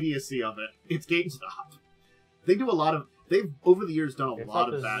the idiocy of it. It's GameStop. They do a lot of... They've, over the years, done a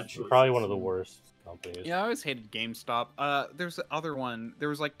lot of bad choices. Probably one of the worst companies. Yeah, I always hated GameStop. There's the other one. There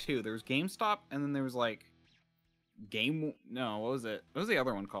was like two. There was GameStop, and then there was like... No, what was it? What was the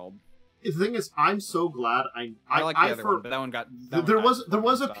other one called? The thing is, I'm so glad I like the other one, but that one got... There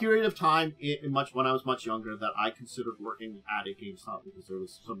was a period of time when I was much younger that I considered working at a GameStop because there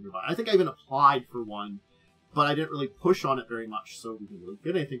was something about it. I think I even applied for one, but I didn't really push on it very much, so we didn't really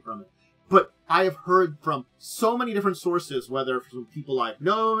get anything from it. But I have heard from so many different sources, whether from people I've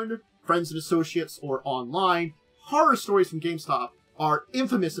known, friends and associates, or online, horror stories from GameStop are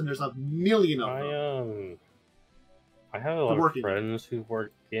infamous, and there's a million of them. I have a lot of friends who've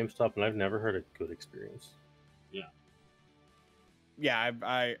worked at GameStop, and I've never heard a good experience. Yeah. Yeah,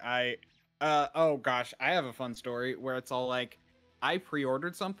 oh gosh, I have a fun story where it's all like, I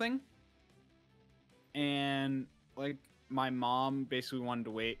pre-ordered something, and like my mom basically wanted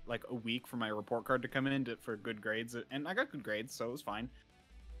to wait like a week for my report card to come in for good grades, and I got good grades, so it was fine.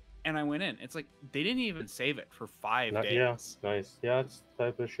 And I went in. It's like they didn't even save it for 5 days. Yeah, nice. Yeah, it's the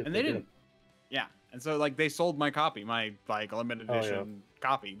type of shit. And they didn't. Yeah, and so like they sold my copy, my like limited edition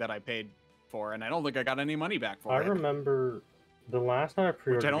copy that I paid for, and I don't think I got any money back for it. I remember the last time I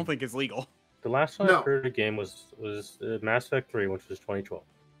pre-ordered, which I don't think is legal. The last time I pre-ordered a game was Mass Effect 3, which was 2012.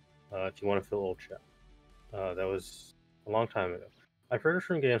 If you want to feel old, chat. That was a long time ago. I pre-ordered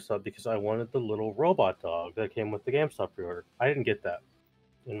from GameStop because I wanted the little robot dog that came with the GameStop pre-order. I didn't get that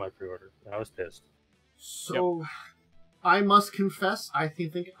in my pre-order, and I was pissed. So, I must confess, I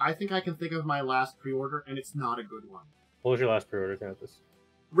think I can think of my last pre-order, and it's not a good one. What was your last pre-order, Canopus?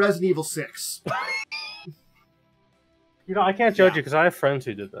 Resident Evil 6. You know, I can't judge you because I have friends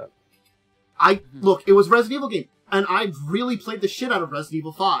who did that. Look, it was a Resident Evil game, and I really played the shit out of Resident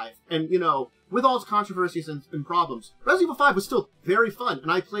Evil 5. And, you know, with all its controversies and problems, Resident Evil 5 was still very fun,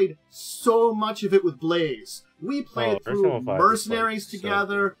 and I played so much of it with Blaze. We played through Mercenaries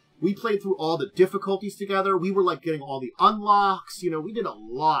together. We played through all the difficulties together. We were, like, getting all the unlocks. You know, we did a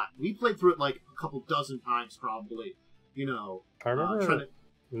lot. We played through it, like, a couple dozen times, probably. You know. I remember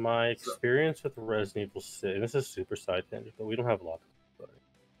my experience with Resident Evil 6. And this is super side tangent, but we don't have a lot to talk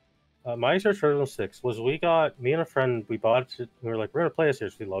about it. My experience with Resident Evil 6 was me and a friend, we bought it. We were like, we're going to play this here.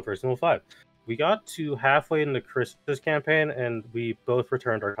 So we loved Resident Evil 5. We got to halfway into Chris's campaign, and we both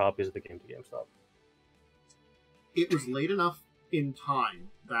returned our copies of the game to GameStop. It was late enough in time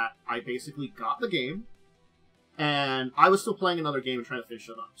that I basically got the game, and I was still playing another game and trying to finish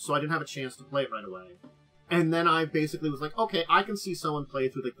it up, so I didn't have a chance to play it right away. And then I basically was like, okay, I can see someone play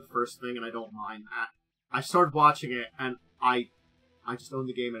through like the first thing, and I don't mind that. I started watching it, and I just owned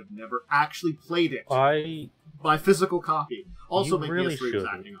the game and have never actually played it. By physical copy. Also, my PS3 was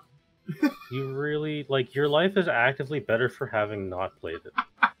acting up. You really, like, your life is actively better for having not played it.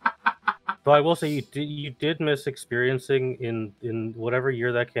 But I will say you did miss experiencing in whatever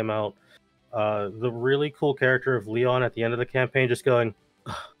year that came out, the really cool character of Leon at the end of the campaign just going,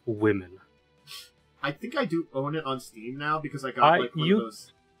 women. I think I do own it on Steam now because I got one of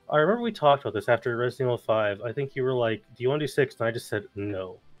those. I remember we talked about this after Resident Evil 5. I think you were like, do you want to do 6? And I just said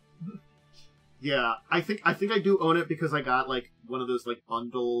no. Yeah, I think I do own it because I got like one of those like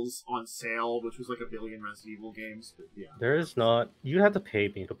bundles on sale, which was like 1 billion Resident Evil games. But yeah, there is not. You'd have to pay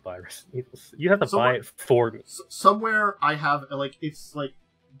me to buy Resident Evil. You'd have to buy it for me. Somewhere I have like it's like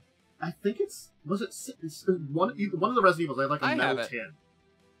I think it's one of the Resident Evils. I had like a metal tin.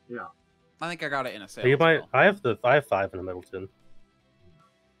 Yeah, I think I got it in a sale. I have 5 in a metal tin.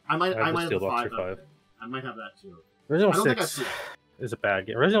 I might have the 5. I might have that too. Resident Evil 6 is a bad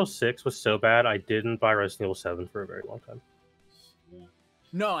game. Resident Evil 6 was so bad, I didn't buy Resident Evil 7 for a very long time. Yeah.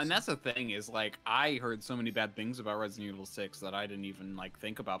 No, and that's the thing is, like, I heard so many bad things about Resident Evil 6 that I didn't even like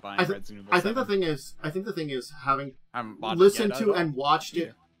think about buying Resident Evil 7. I think the thing is having listened to and watched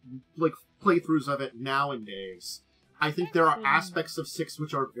it, like playthroughs of it nowadays, I think there are aspects of 6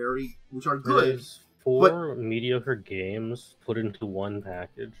 which are good. There's 4 mediocre games put into one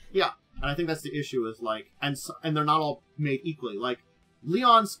package. Yeah, and I think that's the issue is like, and they're not all made equally. Like,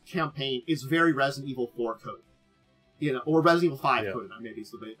 Leon's campaign is very Resident Evil 4 coded, you know, or Resident Evil 5 coded. Maybe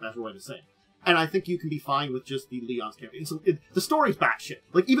it's the better way to say it. And I think you can be fine with just the Leon's campaign. So the story's batshit,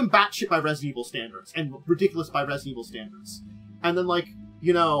 like even batshit by Resident Evil standards, and ridiculous by Resident Evil standards. And then like,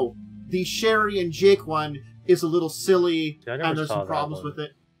 you know, the Sherry and Jake one is a little silly, and there's some problems with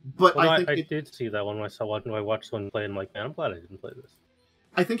it. But well, I think I did see that one when I watched someone play, and I'm like, man, I'm glad I didn't play this.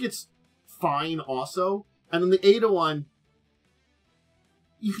 I think it's fine also. And then the Ada one,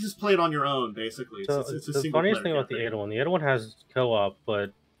 you can just play it on your own, basically. So it's a the single funniest player thing about the Ada one has co-op,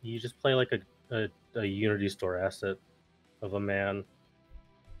 but you just play like a Unity store asset of a man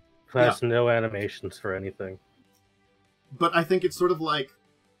who has no animations for anything. But I think it's sort of like,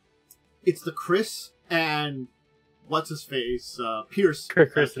 it's the Chris and what's his face, Pierce.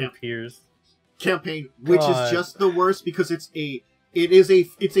 Chris and Pierce campaign, which is just the worst because it's a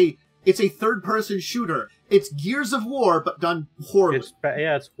third person shooter. It's Gears of War but done horribly.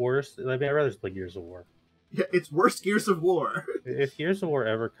 It's worse. I mean, I'd rather just play Gears of War. Yeah, it's worse Gears of War. If Gears of War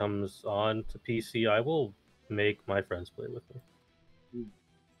ever comes on to PC, I will make my friends play with me.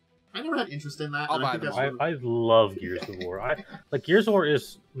 I never had interest in that. I love Gears of War. Gears of War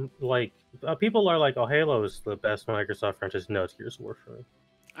is like people are like, oh, Halo is the best Microsoft franchise. No, it's Gears of War for me.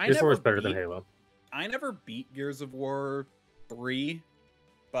 Gears of War is better than Halo. I never beat Gears of War 3,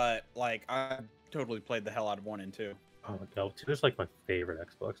 but like I totally played the hell out of 1 and 2. Oh my god, 2 is like my favorite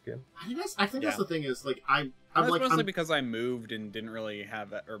Xbox game. I think that's the thing is like I'm mostly because I moved and didn't really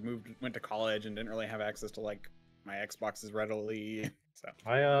have went to college and didn't really have access to like my Xboxes readily. So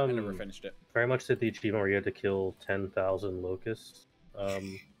I never finished it. Very much did the achievement where you had to kill 10,000 locusts.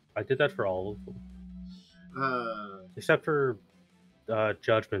 I did that for all of them, except for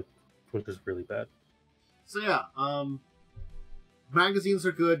Judgment, which was really bad. So yeah, magazines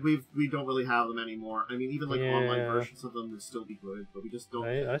are good. We don't really have them anymore. I mean, even like online versions of them would still be good, but we just don't.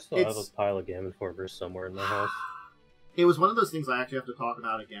 I still have a pile of Game Informer somewhere in my house. It was one of those things I actually have to talk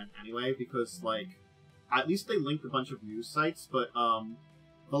about again anyway, because like at least they linked a bunch of news sites, but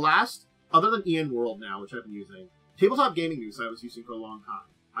the last, other than EN World now, which I've been using, Tabletop Gaming News I was using for a long time.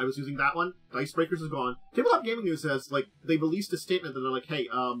 I was using that one. Dicebreakers is gone. Tabletop Gaming News has like they released a statement that they're like, hey,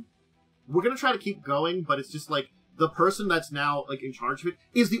 we're gonna try to keep going, but it's just like the person that's now like in charge of it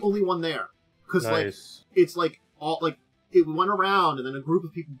is the only one there, because like it's like all like it went around and then a group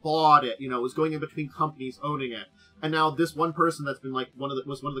of people bought it. You know, it was going in between companies owning it, and now this one person that's been like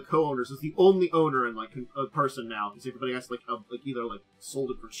was one of the co-owners is the only owner and like a person now because everybody else like either like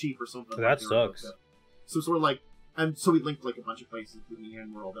sold it for cheap or something. That sucks. So sort of like. And so we linked like a bunch of places in the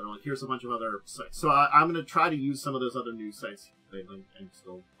EN World that are like, here's a bunch of other sites. So I'm going to try to use some of those other news sites they linked, and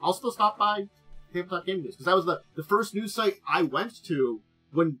I'll still stop by Tabletop Gaming News because that was the first news site I went to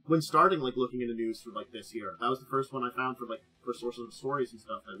when starting like looking into news for like this year. That was the first one I found for like for sources of stories and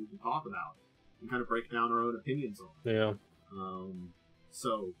stuff that we can talk about and kind of break down our own opinions on. Yeah.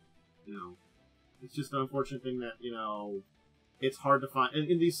 So, you know, it's just an unfortunate thing that, you know, it's hard to find.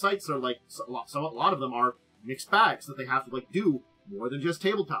 And these sites are like a lot of them are mixed bags that they have to like do more than just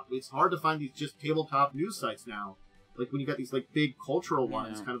tabletop. It's hard to find these just tabletop news sites now. Like when you got these like big cultural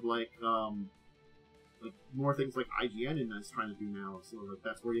ones, kind of like more things like IGN is trying to do now. So like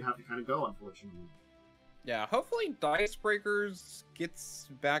that's where you have to kind of go, unfortunately. Yeah, hopefully Dicebreakers gets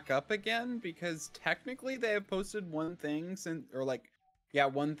back up again because technically they have posted one thing since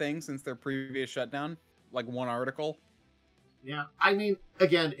their previous shutdown, like one article. Yeah, I mean,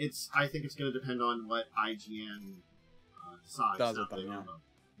 again, I think it's going to depend on what IGN decides. Does with them,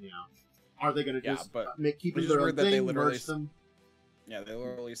 yeah. Are they going to just keep it their own thing, merge them? Yeah, they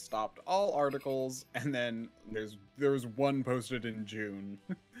literally stopped all articles, and then there was one posted in June.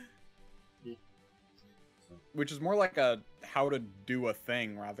 Yeah. Which is more like a how to do a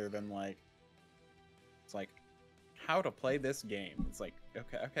thing rather than like, it's like, how to play this game. It's like,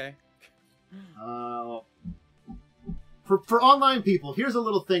 okay. For online people, here's a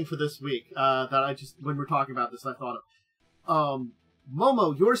little thing for this week that I just, when we're talking about this, I thought of.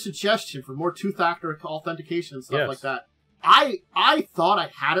 Momo, your suggestion for more two-factor authentication and stuff like that. I thought I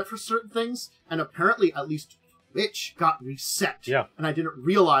had it for certain things, and apparently at least Twitch got reset. Yeah. And I didn't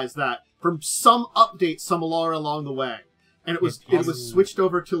realize that from some update somewhere along the way. And it was switched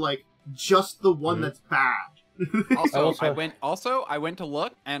over to like just the one that's bad. I went to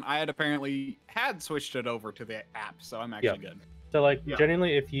look, and I had switched it over to the app, so I'm actually good. So, like,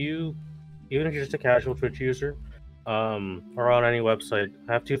 genuinely, even if you're just a casual Twitch user, or on any website,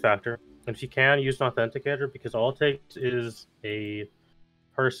 have two-factor. And if you can, use an authenticator, because all it takes is a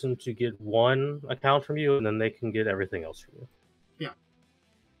person to get one account from you, and then they can get everything else from you. Yeah.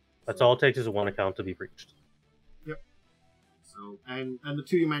 That's all it takes is one account to be breached. Yep. So, and the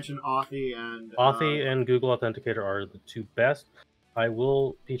two you mentioned, Authy and Google Authenticator are the two best. I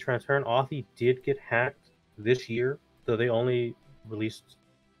will be transparent. Authy did get hacked this year, though they only released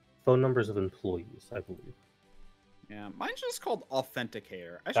phone numbers of employees, I believe. Yeah, mine's just called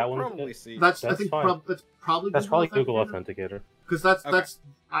Authenticator. I That should one's probably good. see. That's That's I think fine. that's probably Google Authenticator. because that's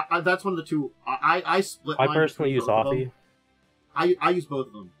Okay. that's one of the two. I split. I mine personally between use both of them. Authy. I use both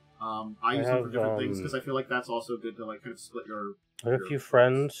of them. I use them for have, different things because I feel like that's also good to like kind of split your. I have a few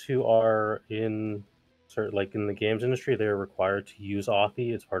friends who are in like in the games industry. They are required to use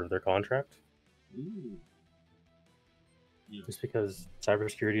Authy as part of their contract, Ooh. Yeah. just because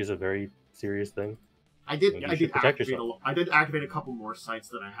cybersecurity is a very serious thing. I did You should protect yourself. I did activate a couple more sites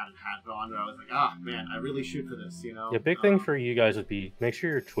that I hadn't had on, and I was like, ah, man, I really should for this, you know. The big thing for you guys would be make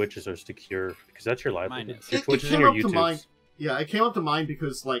sure your Twitches are secure, because that's your livelihood. Mine is. Your It Twitches came and your up to mine. YouTubes. Yeah, it came up to mine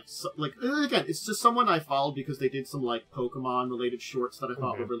because, like, again, it's just someone I followed because they did some, like, Pokemon-related shorts that I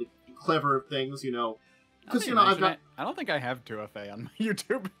thought were really clever things, you know. Because, you know, I've got... I don't think I have 2FA on my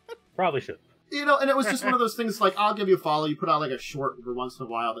YouTube. Probably should. You know, and it was just one of those things, like, I'll give you a follow, you put out, like, a short every once in a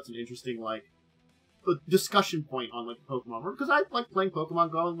while that's an interesting, like, a discussion point on, like, Pokemon. Because I like playing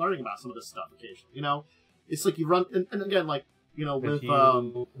Pokemon Go and learning about some of this stuff occasionally, you know? It's like you run... And again, like, you know, with... If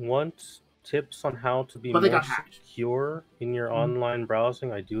you want tips on how to be But they more got hacked. secure in your online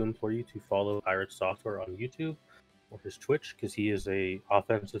browsing, I do implore you to follow Pirate Software on YouTube or his Twitch, because he is a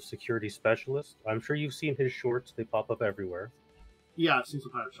offensive security specialist. I'm sure you've seen his shorts; they pop up everywhere. Yeah, I've seen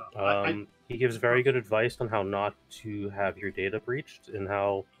some Pirate Shop. He gives very good advice on how not to have your data breached, and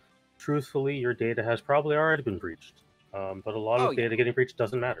how, truthfully, your data has probably already been breached. But a lot of data getting breached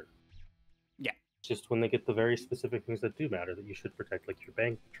doesn't matter. Yeah. Just when they get the very specific things that do matter that you should protect, like your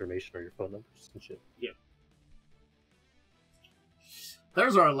bank information or your phone numbers and shit. Yeah.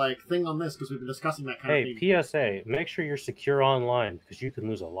 There's our, like, thing on this, because we've been discussing that kind of thing. Hey, PSA, make sure you're secure online, because you can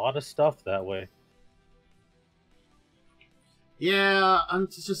lose a lot of stuff that way. Yeah,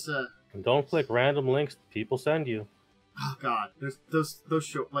 it's just And don't click random links people send you. oh god, there's those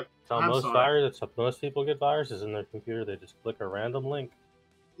show like. That's how most people get viruses in their computer. They just click a random link.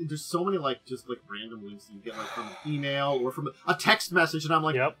 There's so many like just like random links that you get like from an email or from a text message, and I'm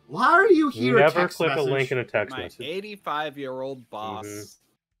like, yep. Why are you here? Never click a link in a text My message. 85-year-old boss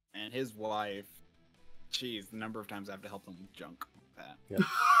and his wife. Jeez, the number of times I have to help them with junk. That. Yep.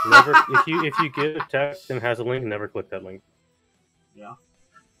 Never. if you get a text and it has a link, never click that link. Yeah.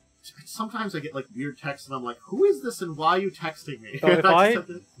 Sometimes I get like weird texts, and I'm like, "Who is this, and why are you texting me?" So if I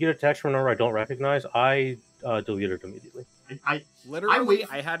get a text from a number I don't recognize, I delete it immediately. Literally,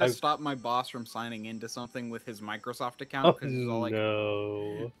 I had to stop my boss from signing into something with his Microsoft account because he's all like,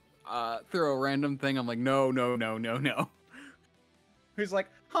 no. Throw a random thing. I'm like, no. He's like,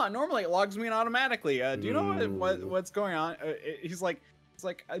 normally it logs me in automatically. Do you know what's going on? He's like,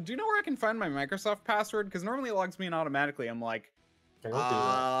 do you know where I can find my Microsoft password? Because normally it logs me in automatically. I'm like,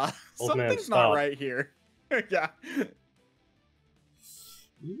 something's not right here. Yeah.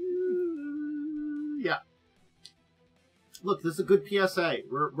 Yeah. Look, this is a good PSA.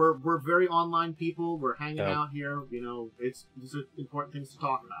 We're very online people. We're hanging out here. You know, these are important things to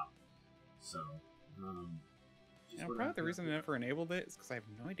talk about. So, probably the reason I never enabled it is because I have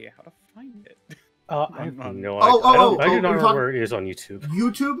no idea how to find it. I have no idea. I do not know where it is on YouTube.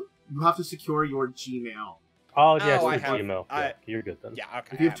 YouTube, you have to secure your Gmail. Oh, yes, Gmail. Yeah, you're good then. Yeah,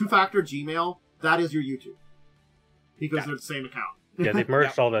 okay. If you have two-factor Gmail, that is your YouTube. Because they're the same account. Yeah, they've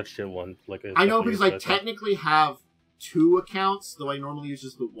merged all that shit one. I know, because I technically have two accounts, though I normally use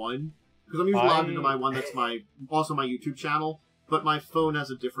just the one. Because I'm usually logged into my one that's also my YouTube channel, but my phone has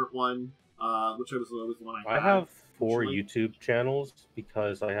a different one, which was the one I had. I have 4 YouTube channels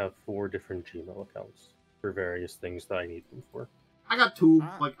because I have 4 different Gmail accounts for various things that I need them for. I got 2.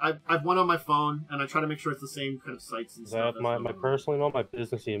 Like I've one on my phone, and I try to make sure it's the same kind of sites and stuff. I have my personal email, my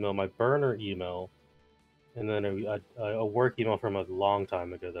business email, my burner email, and then a work email from a long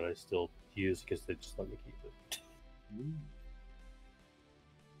time ago that I still use because they just let me keep it.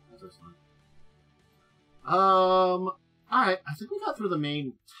 That's fine. Alright, I think we got through the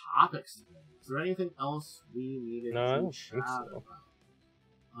main topics today. Is there anything else we needed to chat about?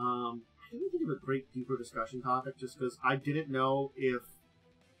 I didn't think of a great deeper discussion topic just because I didn't know if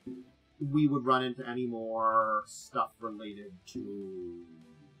we would run into any more stuff related to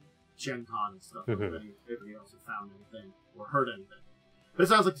Gen Con and stuff. If anybody else had found anything or heard anything. But it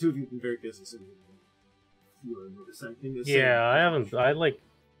sounds like the two of you have been very busy, so you were noticing anything. Yeah,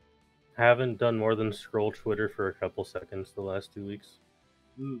 I haven't done more than scroll Twitter for a couple seconds the last 2 weeks.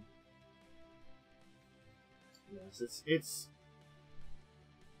 Yes, it's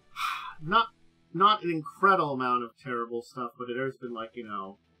not an incredible amount of terrible stuff, but it has been like,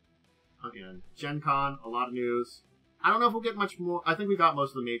 again, Gen Con, a lot of news. I don't know if we'll get much more. I think we got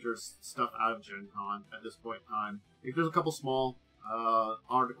most of the major stuff out of Gen Con at this point in time. If there's a couple small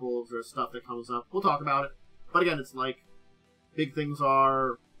articles or stuff that comes up, we'll talk about it. But again, it's like, big things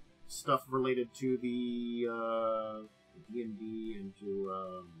are stuff related to the D&D and to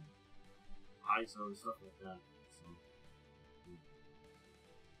ISO and stuff like that. So,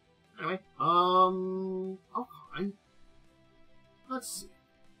 anyway, okay. Let's see.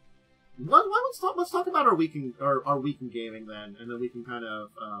 Let's talk about our week in gaming then, and then we can kind of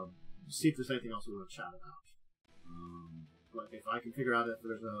see if there's anything else we want to chat about. Like if I can figure out if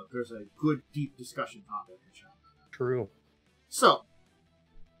there's a good deep discussion topic to chat about. True. So,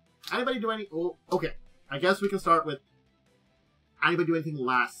 anybody do any? Oh, okay, I guess we can start with. Anybody do anything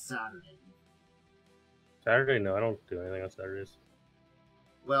last Saturday? Saturday? No, I don't do anything on Saturdays.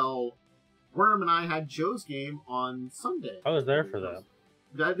 Well, Worm and I had Joe's game on Sunday. I was there for that.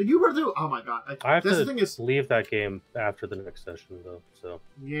 You were there? Oh my god! I have to leave that game after the next session, though. So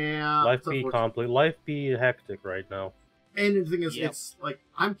yeah, life be hectic right now. And the thing is, it's like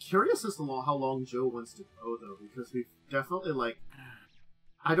I'm curious as to how long Joe wants to go, though, because we've definitely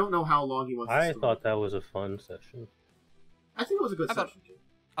I don't know how long he wants. I thought that was a fun session. I think it was a good session too.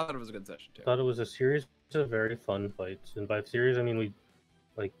 I thought it was a good session too. I thought it was a series of very fun fights, and by series I mean we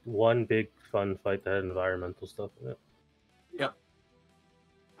one big fun fight that had environmental stuff in it. Yep.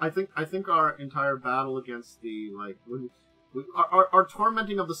 I think our entire battle against the our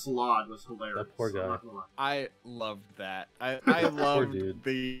tormenting of the Slod was hilarious. That poor guy. I loved that. I loved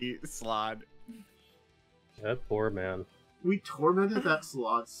the Slod. That poor man. We tormented that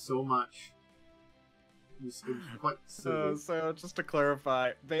Slod so much. It was quite silly. So just to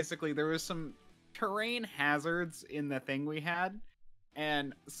clarify, basically there was some terrain hazards in the thing we had,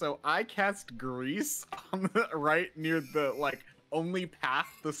 and so I cast grease on right near the only path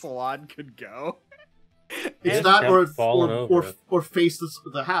the Slod could go. It's that or face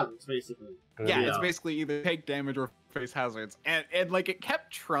the hazards, basically. Yeah, it's basically either take damage or face hazards. And it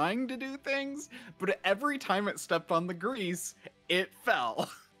kept trying to do things, but every time it stepped on the grease, it fell.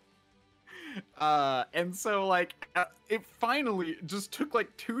 And so it finally just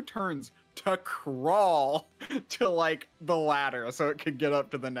took 2 turns to crawl to the ladder so it could get up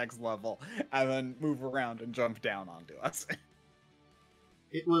to the next level and then move around and jump down onto us.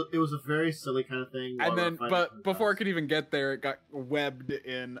 It was a very silly kind of thing. And then, but before it could even get there, it got webbed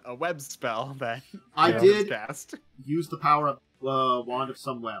in a web spell that I did cast. Use the power of Wand of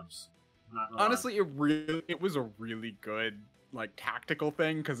Some Webs. Honestly, it was a really good tactical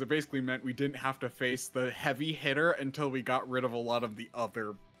thing because it basically meant we didn't have to face the heavy hitter until we got rid of a lot of the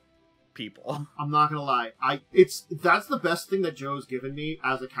other people. I'm not gonna lie, that's the best thing that Joe's given me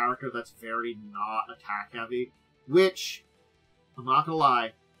as a character that's very not attack heavy, which. I'm not gonna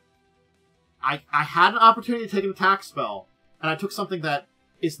lie. I had an opportunity to take an attack spell, and I took something that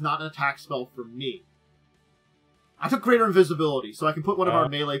is not an attack spell for me. I took Greater Invisibility, so I can put one of our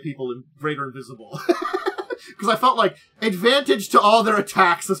melee people in Greater Invisible. Because I felt like advantage to all their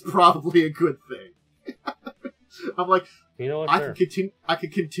attacks is probably a good thing. I'm like, you know what, I can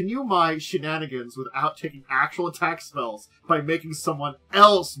continue my shenanigans without taking actual attack spells by making someone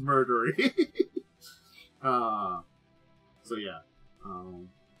else murdery. So yeah,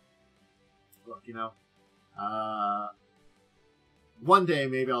 look, one day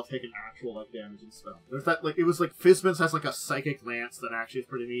maybe I'll take an actual damaging spell. There's that it was Fizban's has a psychic lance that actually is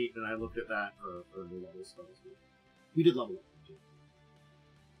pretty neat, and I looked at that for new level spells. We did level up too.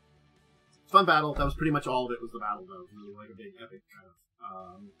 Fun battle. That was pretty much all of it. Was the battle though? It was really a big epic kind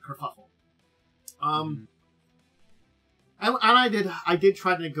of kerfuffle. And I did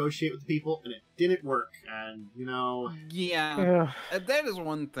try to negotiate with people, and it didn't work. And yeah. That is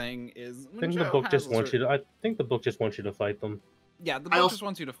one thing. I think the book just wants you to. I think the book just wants you to fight them. Yeah, the book just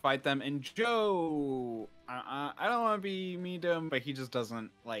wants you to fight them. And Joe, I don't want to be mean to him, but he just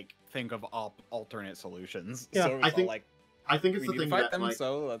doesn't think of alternate solutions. Yeah, so I think it's the thing fight that them,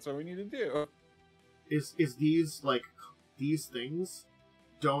 so that's what we need to do. Is these things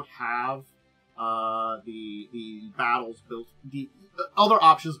don't have. The battles built, the other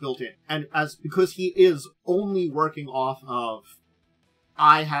options built in, and because he is only working off of,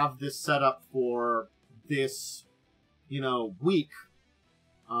 I have this set up for this, week,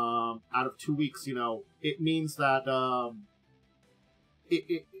 out of 2 weeks, it means that,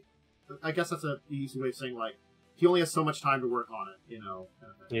 I guess that's an easy way of saying he only has so much time to work on it, you know.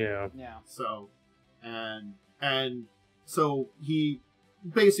 Kind of thing. Yeah. Yeah. So, and so he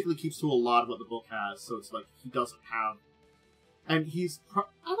basically keeps to a lot of what the book has. So it's like he doesn't have, and I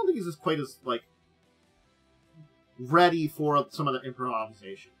don't think he's just quite as like ready for some of the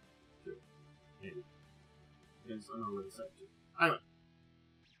improvisation. Too. Maybe. I don't know what to say. Anyway,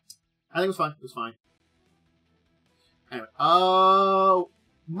 I think it was fine. It was fine. Anyway,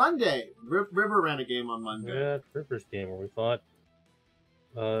 Monday, River ran a game on Monday. Yeah, River's game where we fought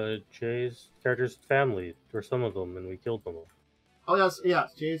Jay's character's family, or some of them, and we killed them all. Oh yes,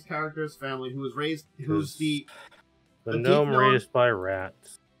 Jay's character's family, who's the gnome raised by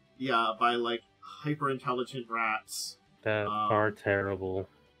rats. Yeah, by like hyper intelligent rats That are terrible,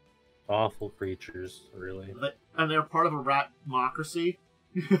 awful creatures, really. And they're part of a rat democracy.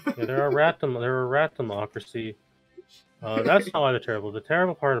 Yeah, they're a rat democracy. That's not why they're terrible. The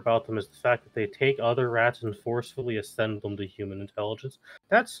terrible part about them is the fact that they take other rats and forcefully ascend them to human intelligence.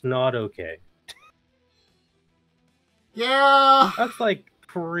 That's not okay. Yeah! That's, like,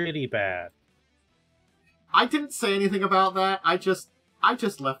 pretty bad. I didn't say anything about that. I just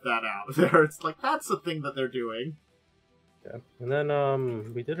left that out there. It's like, that's the thing that they're doing. Yeah. And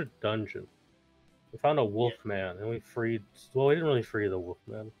then, we did a dungeon. We found a wolf man, and we freed... Well, we didn't really free the wolf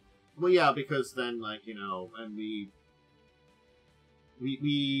man. Well, yeah, because then, like, you know, and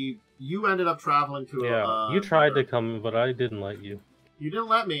you ended up traveling to you tried to come, but I didn't let you. You didn't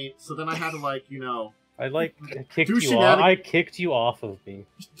let me, so then I had to, like, you know... I, like, kicked you off. I kicked you off of me.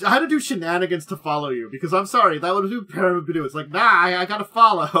 I had to do shenanigans to follow you, because I'm sorry, that would do Parent would do. It's like, nah, I gotta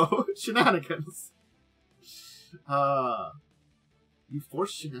follow. Shenanigans. You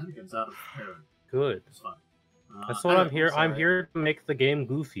forced shenanigans out of Parent. Good. It's fun. That's what I'm here. I'm here to make the game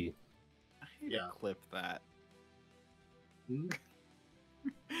goofy. I hate to clip that. Hmm?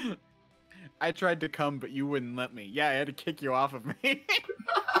 I tried to come, but you wouldn't let me. Yeah, I had to kick you off of me.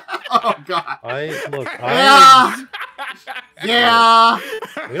 Oh god. Yeah. Yeah.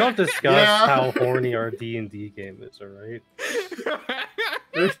 We don't discuss how horny our D&D game is, alright?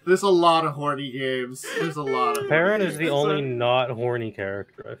 There's a lot of horny games. There's a lot of. Perrin is the only not horny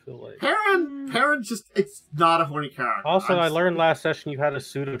character, I feel like. Perrin it's not a horny character. Also, I learned last session you had a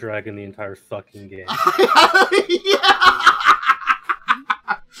pseudo dragon the entire fucking game. Yeah.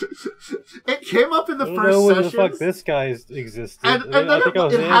 It came up in the first session. When the fuck this guy existed. And I think I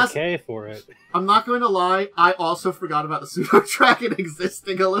was AFK for it. I'm not going to lie, I also forgot about the pseudo dragon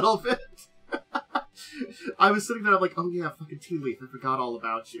existing a little bit. I was sitting there, I'm like, oh yeah, fucking Tea Leaf, I forgot all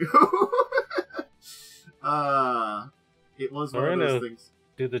about you. It was one of those things.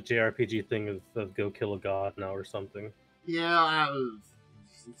 Do the JRPG thing of go kill a god now or something. Yeah, it'll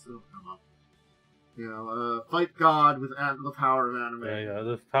come up. You know, fight God with the power of anime. Yeah,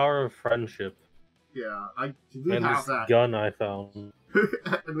 the power of friendship. Yeah, and have this that. gun I found.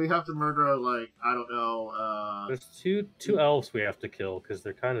 And we have to murder, like, I don't know, There's two elves we have to kill, because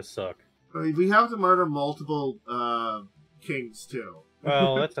they kind of suck. We have to murder multiple, kings, too.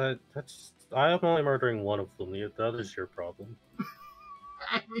 Well, I'm only murdering one of them. The other's your problem.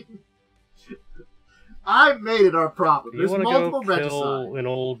 I mean... I made it our problem. You There's multiple go kill regicide. an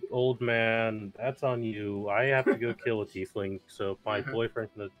old man. That's on you. I have to go kill a tiefling, so my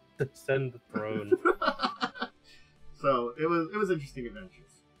boyfriend can ascend the throne. So it was interesting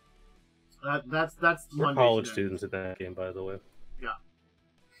adventures. That's We're college students in that game, by the way. Yeah.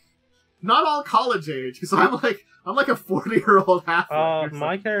 Not all college age, because I'm like a 40-year-old halfling.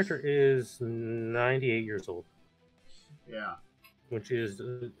 My character is 98 years old. Yeah. Which is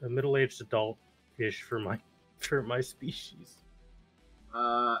a middle-aged adult-ish for my species.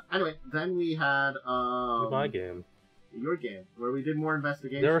 Anyway, then we had my game. Your game, where we did more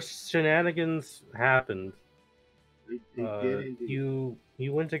investigation. There were shenanigans happened. They did indeed.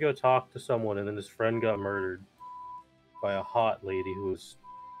 You went to go talk to someone, and then his friend got murdered by a hot lady who was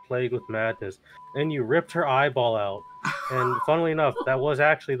plagued with madness. And you ripped her eyeball out. And funnily enough, that was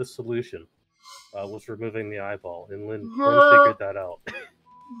actually the solution. Was removing the eyeball, and Lynn figured that out.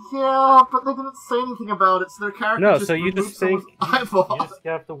 Yeah, but they didn't say anything about it, so their character No, just so you just think eyeball. you just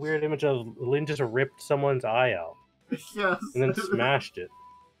have the weird image of Lynn just ripped someone's eye out. Yes. And then smashed it.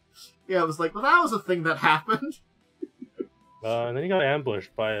 Yeah, it was like, well, that was a thing that happened. And then he got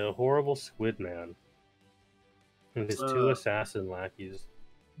ambushed by a horrible squid man. And his two assassin lackeys.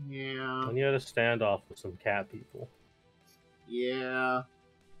 Yeah. And you had a standoff with some cat people. Yeah.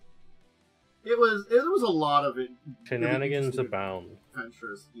 It was a lot of it. Shenanigans abound.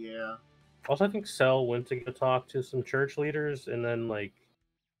 Adventures, yeah. Also, I think Cell went to go talk to some church leaders, and then, like,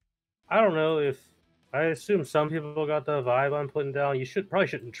 I don't know if... I assume some people got the vibe I'm putting down. You probably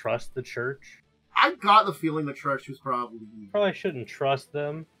shouldn't trust the church. I got the feeling the Church was probably evil. Probably shouldn't trust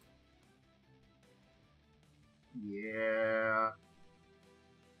them. Yeah.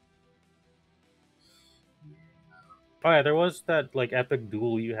 Oh yeah, there was that like epic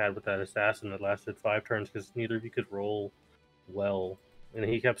duel you had with that assassin that lasted 5 turns because neither of you could roll well, and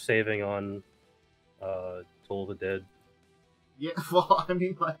he kept saving on Toll the Dead. Yeah, well, I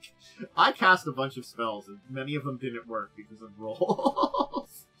mean, like, I cast a bunch of spells, and many of them didn't work because of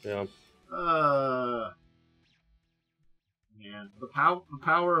rolls. Yeah. Man, the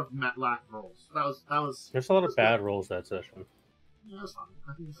power of lack rolls. That was. There's a lot of bad rolls that session. Yeah, that's fine.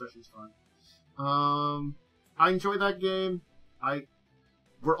 I think the session's fine. I enjoyed that game.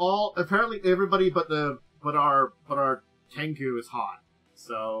 We're all apparently everybody but our Tengu is hot.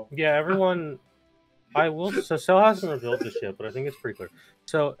 So yeah, everyone. So Cell hasn't revealed this yet, but I think it's pretty clear.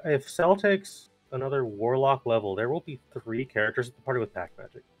 So if Cell takes another Warlock level, there will be 3 characters at the party with pack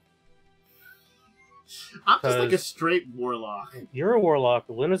magic. I'm just like a straight Warlock. You're a Warlock.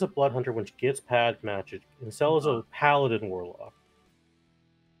 Lynn is a Blood Hunter, which gets pack magic, and Cell is a Paladin Warlock.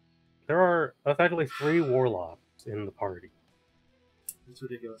 There are effectively 3 Warlocks in the party. It's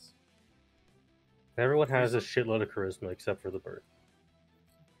ridiculous. Everyone has a shitload of charisma except for the bird.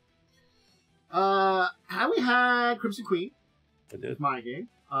 We had Crimson Queen. I did. My game.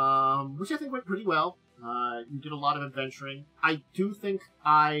 Which I think went pretty well. You did a lot of adventuring. I do think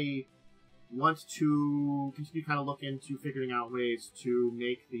I want to continue kind of look into figuring out ways to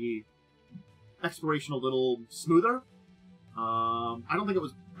make the exploration a little smoother. I don't think it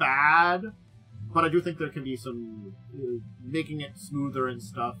was bad, but I do think there can be some making it smoother and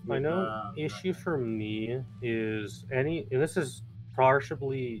stuff. I know issue for me is and this is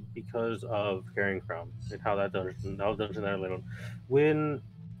partially because of Carrying Crown and how that dungeon there later on.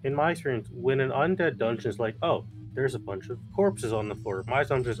 In my experience, when an undead dungeon is like, oh, there's a bunch of corpses on the floor. My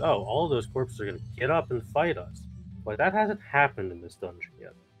assumption is, oh, all of those corpses are going to get up and fight us. But that hasn't happened in this dungeon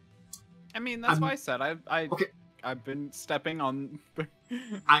yet. I mean, that's why I said I've been stepping on.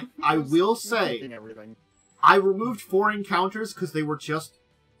 I will say, everything. I removed 4 encounters because they were just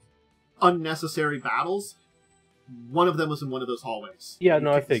unnecessary battles. One of them was in one of those hallways. Yeah,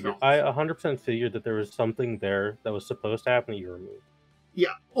 no, I figured. I 100% figured that there was something there that was supposed to happen that you removed.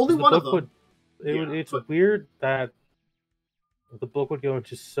 Yeah, only one of them. It's weird that the book would go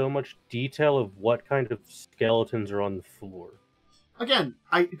into so much detail of what kind of skeletons are on the floor. Again,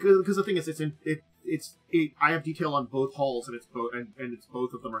 because the thing is, I have detail on both halls, and it's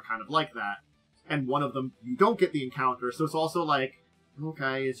both of them are kind of like that. And one of them you don't get the encounter, so it's also like,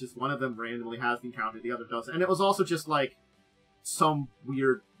 okay, it's just one of them randomly has the encounter, the other doesn't. And it was also just like some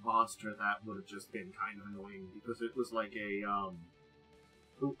weird monster that would have just been kind of annoying because it was like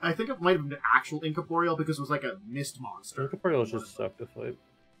I think it might have been an actual incorporeal because it was like a mist monster. Incorporeals just suck to fight.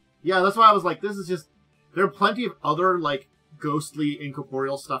 Yeah, that's why I was like, this is just. There are plenty of other like ghostly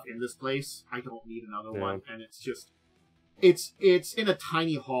incorporeal stuff in this place. I don't need another one, and it's just. It's in a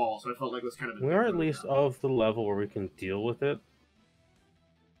tiny hall, so I felt like it was kind of. We are at least of the level where we can deal with it.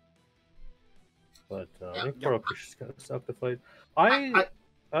 But incorporeal creatures kind of suck to fight. I'm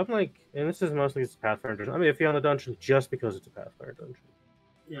like, and this is mostly just a Pathfinder dungeon. I mean, if you're on the dungeon just because it's a Pathfinder dungeon.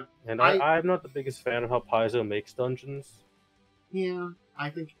 Yeah. And I'm not the biggest fan of how Paizo makes dungeons. Yeah, I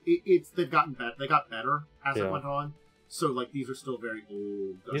think they've gotten better. They got better as it went on. So like these are still very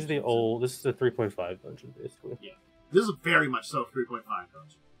old dungeons. These are the old. This is a 3.5 dungeon basically. Yeah, this is very much so 3.5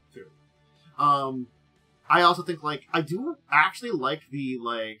 dungeon too. I also think like I do actually like the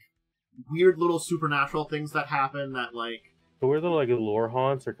like weird little supernatural things that happen that like. The weird little like lore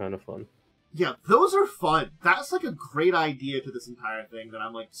haunts are kind of fun. Yeah, those are fun. That's like a great idea to this entire thing that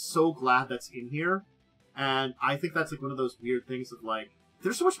I'm like so glad that's in here. And I think that's like one of those weird things of like,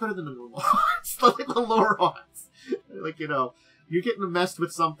 they're so much better than the normal haunts, like the lore haunts. Like, you know, you're getting messed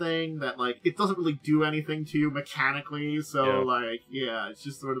with something that like, it doesn't really do anything to you mechanically. So like, yeah, it's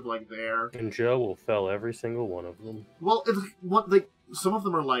just sort of like there. And Joe will fell every single one of them. Well, some of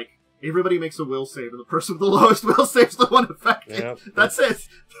them are like, everybody makes a will save and the person with the lowest will save's the one affected. Yep, that's it.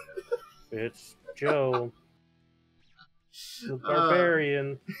 It's Joe. The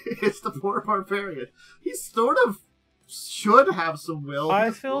barbarian. It's the poor barbarian. He sort of should have some will.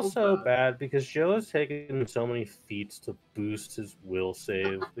 I feel so bad because Joe has taken so many feats to boost his will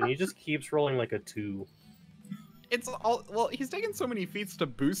save, and he just keeps rolling like a 2. It's all he's taken so many feats to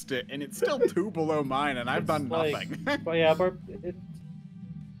boost it, and it's still 2 below mine, and I've done nothing. But yeah,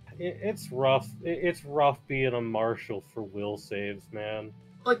 it's rough. It's rough being a marshal for will saves, man.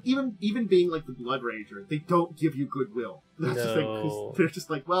 Like, even being, like, the Blood Ranger, they don't give you goodwill. That's the thing, 'cause they're just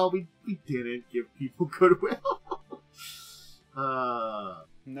like, well, we didn't give people goodwill.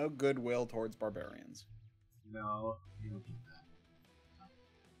 No goodwill towards barbarians. No, you don't do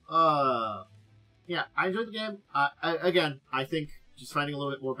that. Yeah, I enjoyed the game. I think just finding a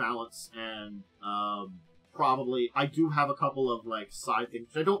little bit more balance, and probably I do have a couple of like side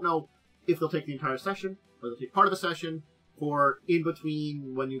things. I don't know if they'll take the entire session or they'll take part of the session. For in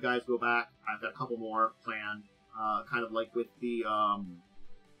between when you guys go back, I've got a couple more planned. Kind of like with the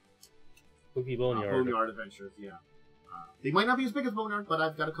Spooky Boneyard. Boneyard adventures. Yeah, they might not be as big as Boneyard, but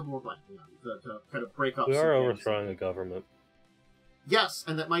I've got a couple more planned to kind of break up. We some are games. overthrowing the government. Yes,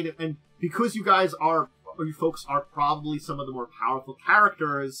 and that might, and because you guys are, or you folks are probably some of the more powerful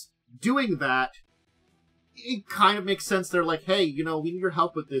characters doing that, it kind of makes sense. They're like, hey, we need your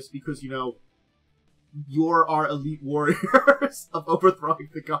help with this because, you're our elite warriors of overthrowing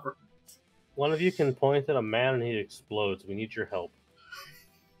the government. One of you can point at a man and he explodes. We need your help.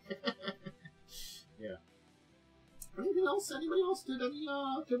 Yeah. Anything else? Anybody else did any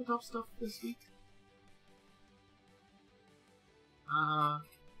tabletop stuff this week? No.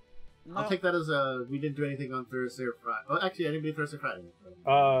 I'll take that as we didn't do anything on Thursday or Friday. Oh, actually, I didn't do Thursday, Friday.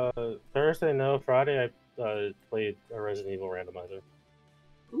 Thursday, no. Friday, I played a Resident Evil randomizer.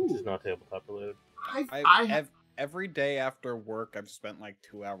 Ooh. Which is not tabletop related. I have every day after work, I've spent like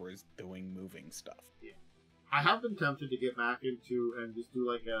 2 hours doing moving stuff. Yeah. I have been tempted to get back into and just do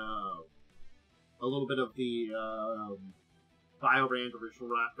like a little bit of the BioRand original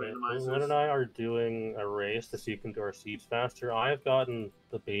randomizers. Lynn and I are doing a race to see who can do our seeds faster. I've gotten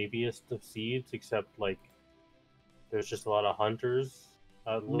the babiest of seeds, except like there's just a lot of hunters.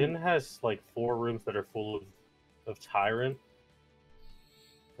 Lynn has like 4 rooms that are full of Tyrant.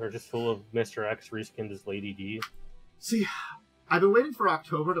 They're just full of Mr. X reskinned as Lady D. See, I've been waiting for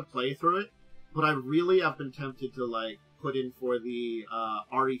October to play through it, but I really have been tempted to like put in for the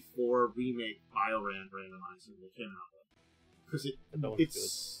RE4 remake BioRand randomizer that came out with, because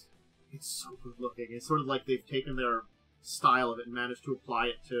it's so good looking. It's sort of like they've taken their style of it and managed to apply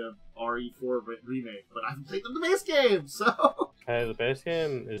it to RE4 remake, but I haven't played the base game, so. Hey, the base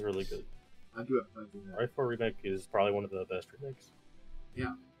game is really good. I do have to do that. RE4 remake is probably one of the best remakes.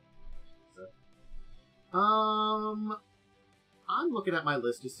 Yeah. So, I'm looking at my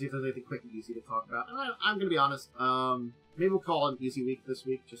list to see if there's anything quick and easy to talk about. And I'm going to be honest, maybe we'll call it an easy week this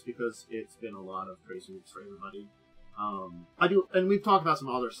week, just because it's been a lot of crazy weeks for everybody. I do, and we've talked about some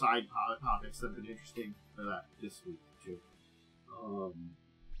other side topics that have been interesting for that this week, too.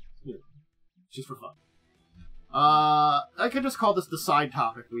 Just for fun. I could just call this the side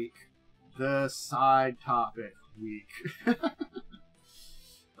topic week. The side topic week.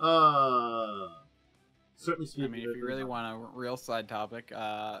 Certainly speaking. I mean, if you really want a real side topic,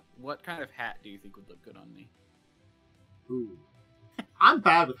 what kind of hat do you think would look good on me? Ooh. I'm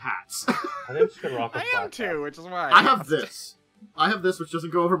bad with hats. I think you should rock a I flat am too, hat. which is why I have this. I have this, which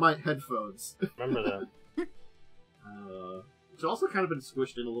doesn't go over my headphones. Remember that. Which also kind of been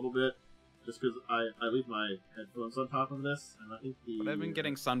squished in a little bit, just because I leave my headphones on top of this, and I think the. But I've been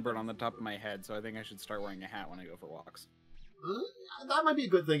getting sunburn on the top of my head, so I think I should start wearing a hat when I go for walks. That might be a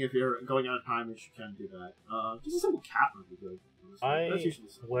good thing if you're going out of time, which you can do that. Just a simple cap would be good. That's usually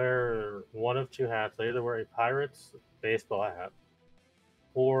wear one of 2 hats. I either wear a pirate's baseball hat,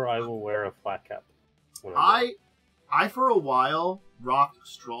 or I will wear a flat cap. I for a while rocked a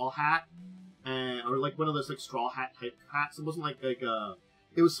straw hat, or like one of those like straw hat type hats. It wasn't like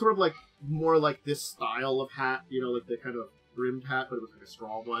it was sort of like more like this style of hat, like the kind of brimmed hat, but it was like a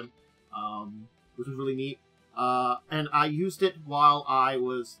straw one, which was really neat. And I used it while I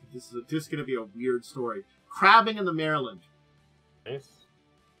was, this is going to be a weird story, crabbing in the Maryland. Nice.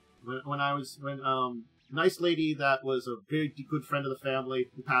 When nice lady that was a very good friend of the family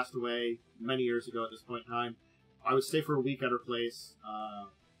who passed away many years ago at this point in time, I would stay for a week at her place,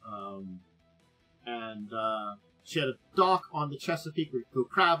 and she had a dock on the Chesapeake where you could go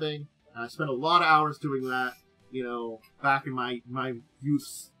crabbing, and I spent a lot of hours doing that, back in my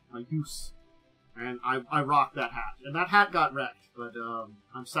youth. And I rocked that hat. And that hat got wrecked, but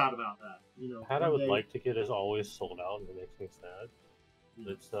I'm sad about that. The hat I would like to get is always sold out, and it makes me sad.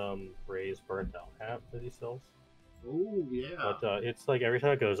 It's Ray's burnt out hat that he sells. Oh, yeah. But it's like every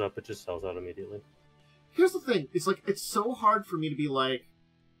time it goes up, it just sells out immediately. Here's the thing. It's like, it's so hard for me to be like,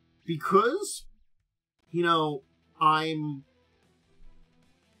 because,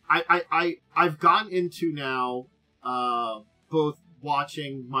 I've gotten into now, both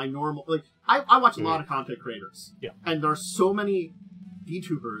watching my normal, like, I watch a lot of content creators. Yeah. And there are so many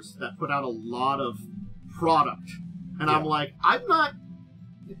VTubers that put out a lot of product. And yeah. I'm like, I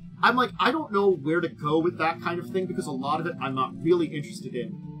don't know where to go with that kind of thing, because a lot of it I'm not really interested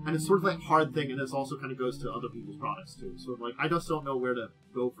in. And it's sort of like a hard thing, and this also kind of goes to other people's products too. So like, I just don't know where to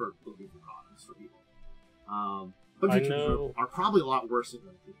go for looking for products for people. But VTubers are probably a lot worse than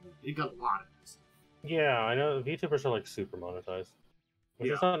people. They got a lot of this. Yeah, I know VTubers are like super monetized.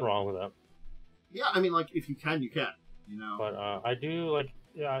 There's nothing wrong with that. Yeah, I mean, like, if you can, you can, you know. But I do like,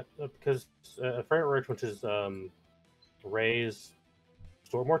 because Fright Roach, which is Ray's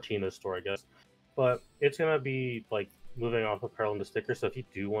store, more Tina's store, I guess. But it's gonna be like moving off apparel into stickers. So if you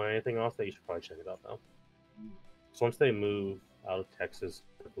do want anything off that, you should probably check it out now. So once they move out of Texas,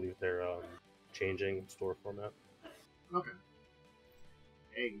 I believe they're changing store format. Okay.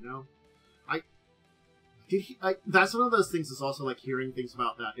 Hey, you know, that's one of those things. Is also like hearing things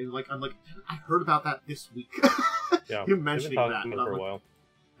about that, and like I'm like, I heard about that this week. Yeah, you mentioning that for a while.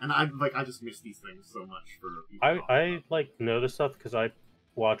 And I just miss these things so much. I like know this stuff because I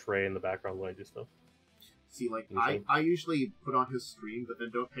watch Ray in the background when I do stuff. See, like I usually put on his stream, but then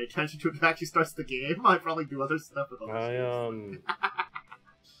don't pay attention to it if it actually starts the game. I probably do other stuff with other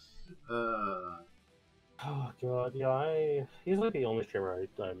Oh god, yeah, he's like the only streamer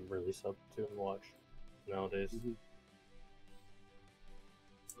I'm really sub to and watch nowadays. Mm-hmm.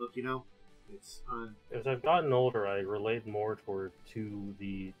 Look, you know, it's as I've gotten older, I relate more to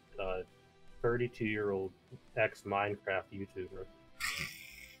the 32-year-old ex-Minecraft YouTuber.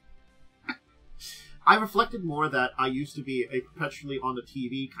 I reflected more that I used to be a perpetually on the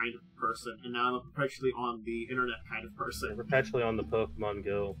TV kind of person, and now I'm a perpetually on the internet kind of person. You're perpetually on the Pokemon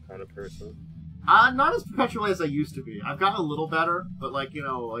Go kind of person. Not as perpetually as I used to be. I've gotten a little better, but like, you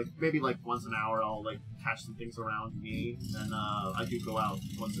know, like maybe like once an hour I'll like catch some things around me, and I do go out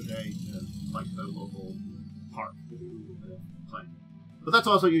once a day to like the local park to do play. But that's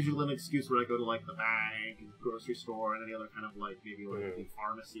also usually an excuse where I go to like the bank, and the grocery store, and any other kind of like maybe like the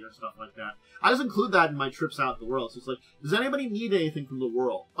pharmacy or stuff like that. I just include that in my trips out in the world. So it's like, does anybody need anything from the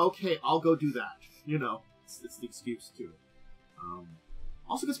world? Okay, I'll go do that. You know, it's the excuse too.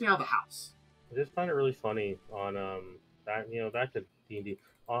 Also gets me out of the house. I just find it really funny on back to D&D.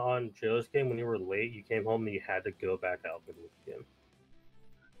 On Joe's game, when you were late, you came home and you had to go back out for the game.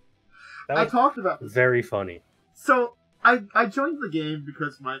 I talked about this. Very funny. So I joined the game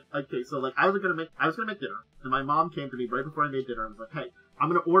because I was gonna make dinner, and my mom came to me right before I made dinner and was like, "Hey, I'm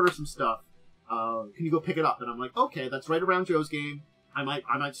gonna order some stuff. Can you go pick it up?" And I'm like, "Okay, that's right around Joe's game. I might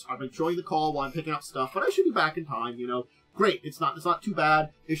join the call while I'm picking up stuff, but I should be back in time. You know, great. It's not too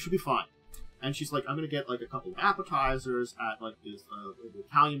bad. It should be fine." And she's like, "I'm gonna get like a couple of appetizers at like this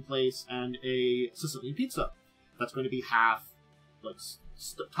Italian place and a Sicilian pizza. That's going to be half like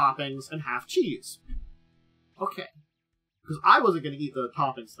toppings and half cheese." Okay. Because I wasn't going to eat the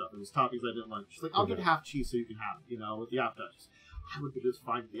topping stuff. It was toppings I didn't like. She's like, "I'll get half cheese so you can have it, you know, with the appetizers." I would be just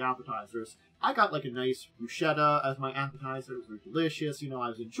fine with the appetizers. I got like a nice bruschetta as my appetizer. It was very delicious. You know, I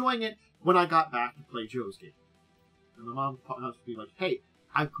was enjoying it when I got back to play Joe's game. And my mom was to be like, "Hey,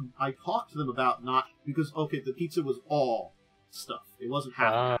 I talked to them about not..." Because, okay, the pizza was all stuff. It wasn't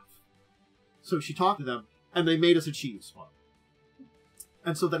half. So she talked to them, and they made us a cheese one.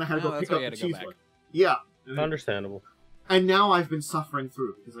 And so then I had to go pick up the cheese one. Yeah. Understandable. And now I've been suffering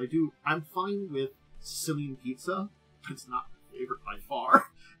through because I'm fine with Sicilian pizza. It's not my favorite by far.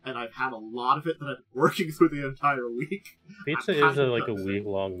 And I've had a lot of it that I've been working through the entire week. Pizza is like a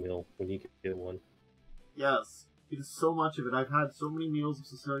week-long meal when you get one. Yes. It is so much of it. I've had so many meals of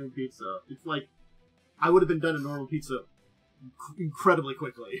Sicilian pizza. It's like I would have been done a normal pizza incredibly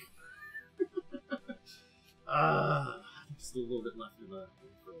quickly. Just a little bit left in the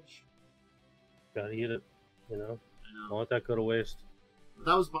fridge. Gotta eat it, you know. Don't let that go to waste.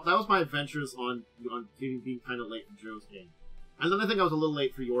 That was my adventures on being kind of late for Joe's game. And then I think I was a little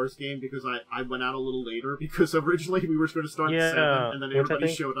late for yours game because I went out a little later because originally we were going to start at 7 and then everybody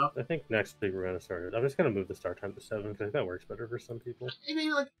showed up. I think next week we're going to start it. I'm just going to move the start time to 7 because I think that works better for some people. I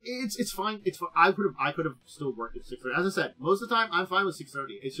mean, like it's fine. It's fine. I could have still worked at 6:30. As I said, most of the time I'm fine with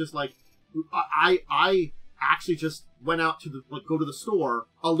 6:30. It's just like I actually just went out to go to the store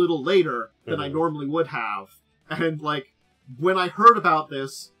a little later than I normally would have, and like when I heard about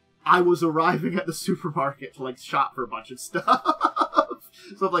this, I was arriving at the supermarket to like shop for a bunch of stuff.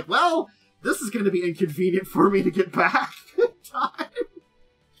 So I'm like, well, this is going to be inconvenient for me to get back in time.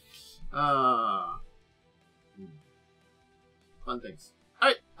 Fun things. All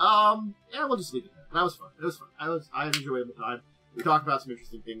right. Yeah, we'll just leave it there. That was fun. It was fun. I had enjoyed the time. We talked about some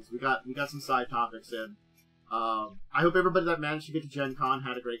interesting things. We got some side topics in. I hope everybody that managed to get to Gen Con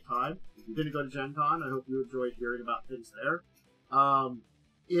had a great time. If you didn't go to Gen Con, I hope you enjoyed hearing about things there.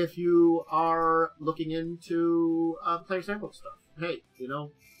 If you are looking into Player's Handbook stuff, hey, you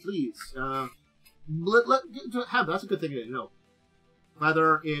know, please, that's a good thing to know.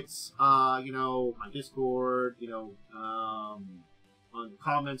 Whether it's, you know, my Discord, you know, on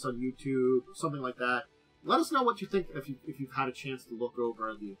comments on YouTube, or something like that. Let us know what you think if you've had a chance to look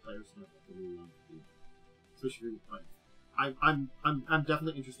over the players' handbook, especially like I'm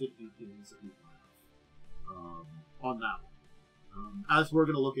definitely interested in opinions that people have on that one. As we're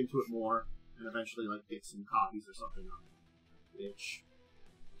gonna look into it more and eventually like get some copies or something on it, which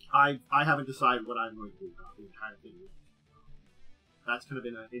I haven't decided what I'm going to do about the entire thing yet. That's kind of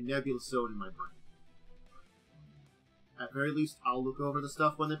been a nebulous zone in my brain. At very least, I'll look over the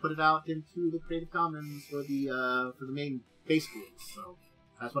stuff when they put it out into the Creative Commons for the main base rules. So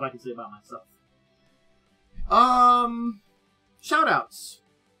that's what I can say about myself. Shoutouts.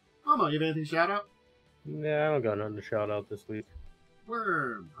 Momo, you have anything to shout out? Yeah, I don't got nothing to shout out this week.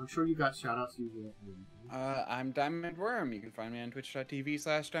 Worm, I'm sure you got shoutouts. I'm DiamondWyrm. You can find me on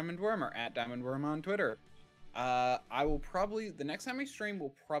twitch.tv/DiamondWyrm or at DiamondWyrm on Twitter. I will probably, the next time I stream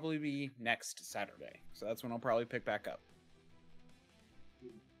will probably be next Saturday. So that's when I'll probably pick back up.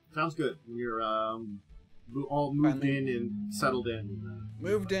 Sounds good. You're all moved in and settled in.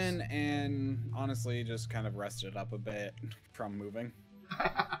 Moved in and honestly just kind of rested up a bit from moving.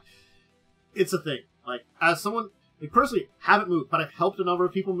 It's a thing. Like, as someone, like, personally, haven't moved, but I've helped a number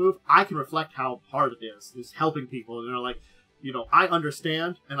of people move, I can reflect how hard it is helping people. And they're like, you know, I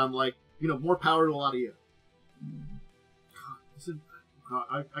understand, and I'm like, you know, more power to a lot of you. God,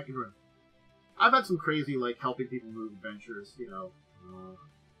 I can remember. I've had some crazy, like, helping people move adventures, you know.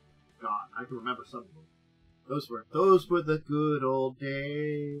 God, I can remember some of them. Those were the good old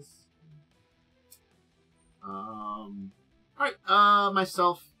days. Alright,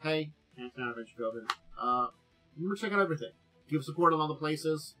 myself, hey, Dracovin. Remember to check out everything. Give support on all the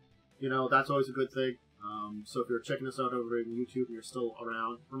places. You know, that's always a good thing. So if you're checking us out over on YouTube and you're still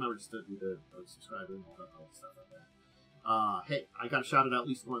around, remember just to do the subscribe and all that stuff like that. Hey, I gotta shout it out at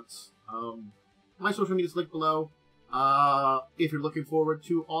least once. My social media is linked below. If you're looking forward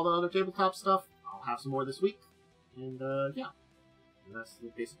to all the other tabletop stuff, I'll have some more this week. And, yeah. And that's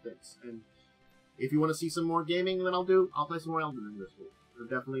the basic things. And if you want to see some more gaming, then I'll play some more Elden Ring this week.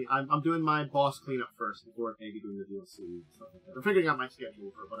 I'm doing my boss cleanup first before maybe doing the DLC and stuff like that. I'm figuring out my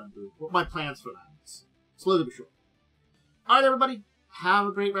schedule for what I'm doing, what my plans for that is. Slowly but surely. Alright, everybody. Have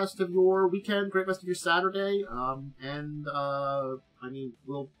a great rest of your weekend, great rest of your Saturday. I mean,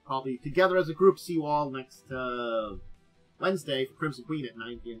 we'll probably, together as a group, see you all next Wednesday for Crimson Queen at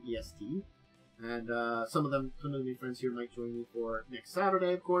 9 p.m. EST. And some of the new friends here might join me for next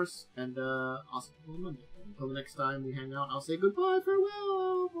Saturday, of course. And I'll see you on Monday. Until the next time we hang out, I'll say goodbye,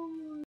 farewell.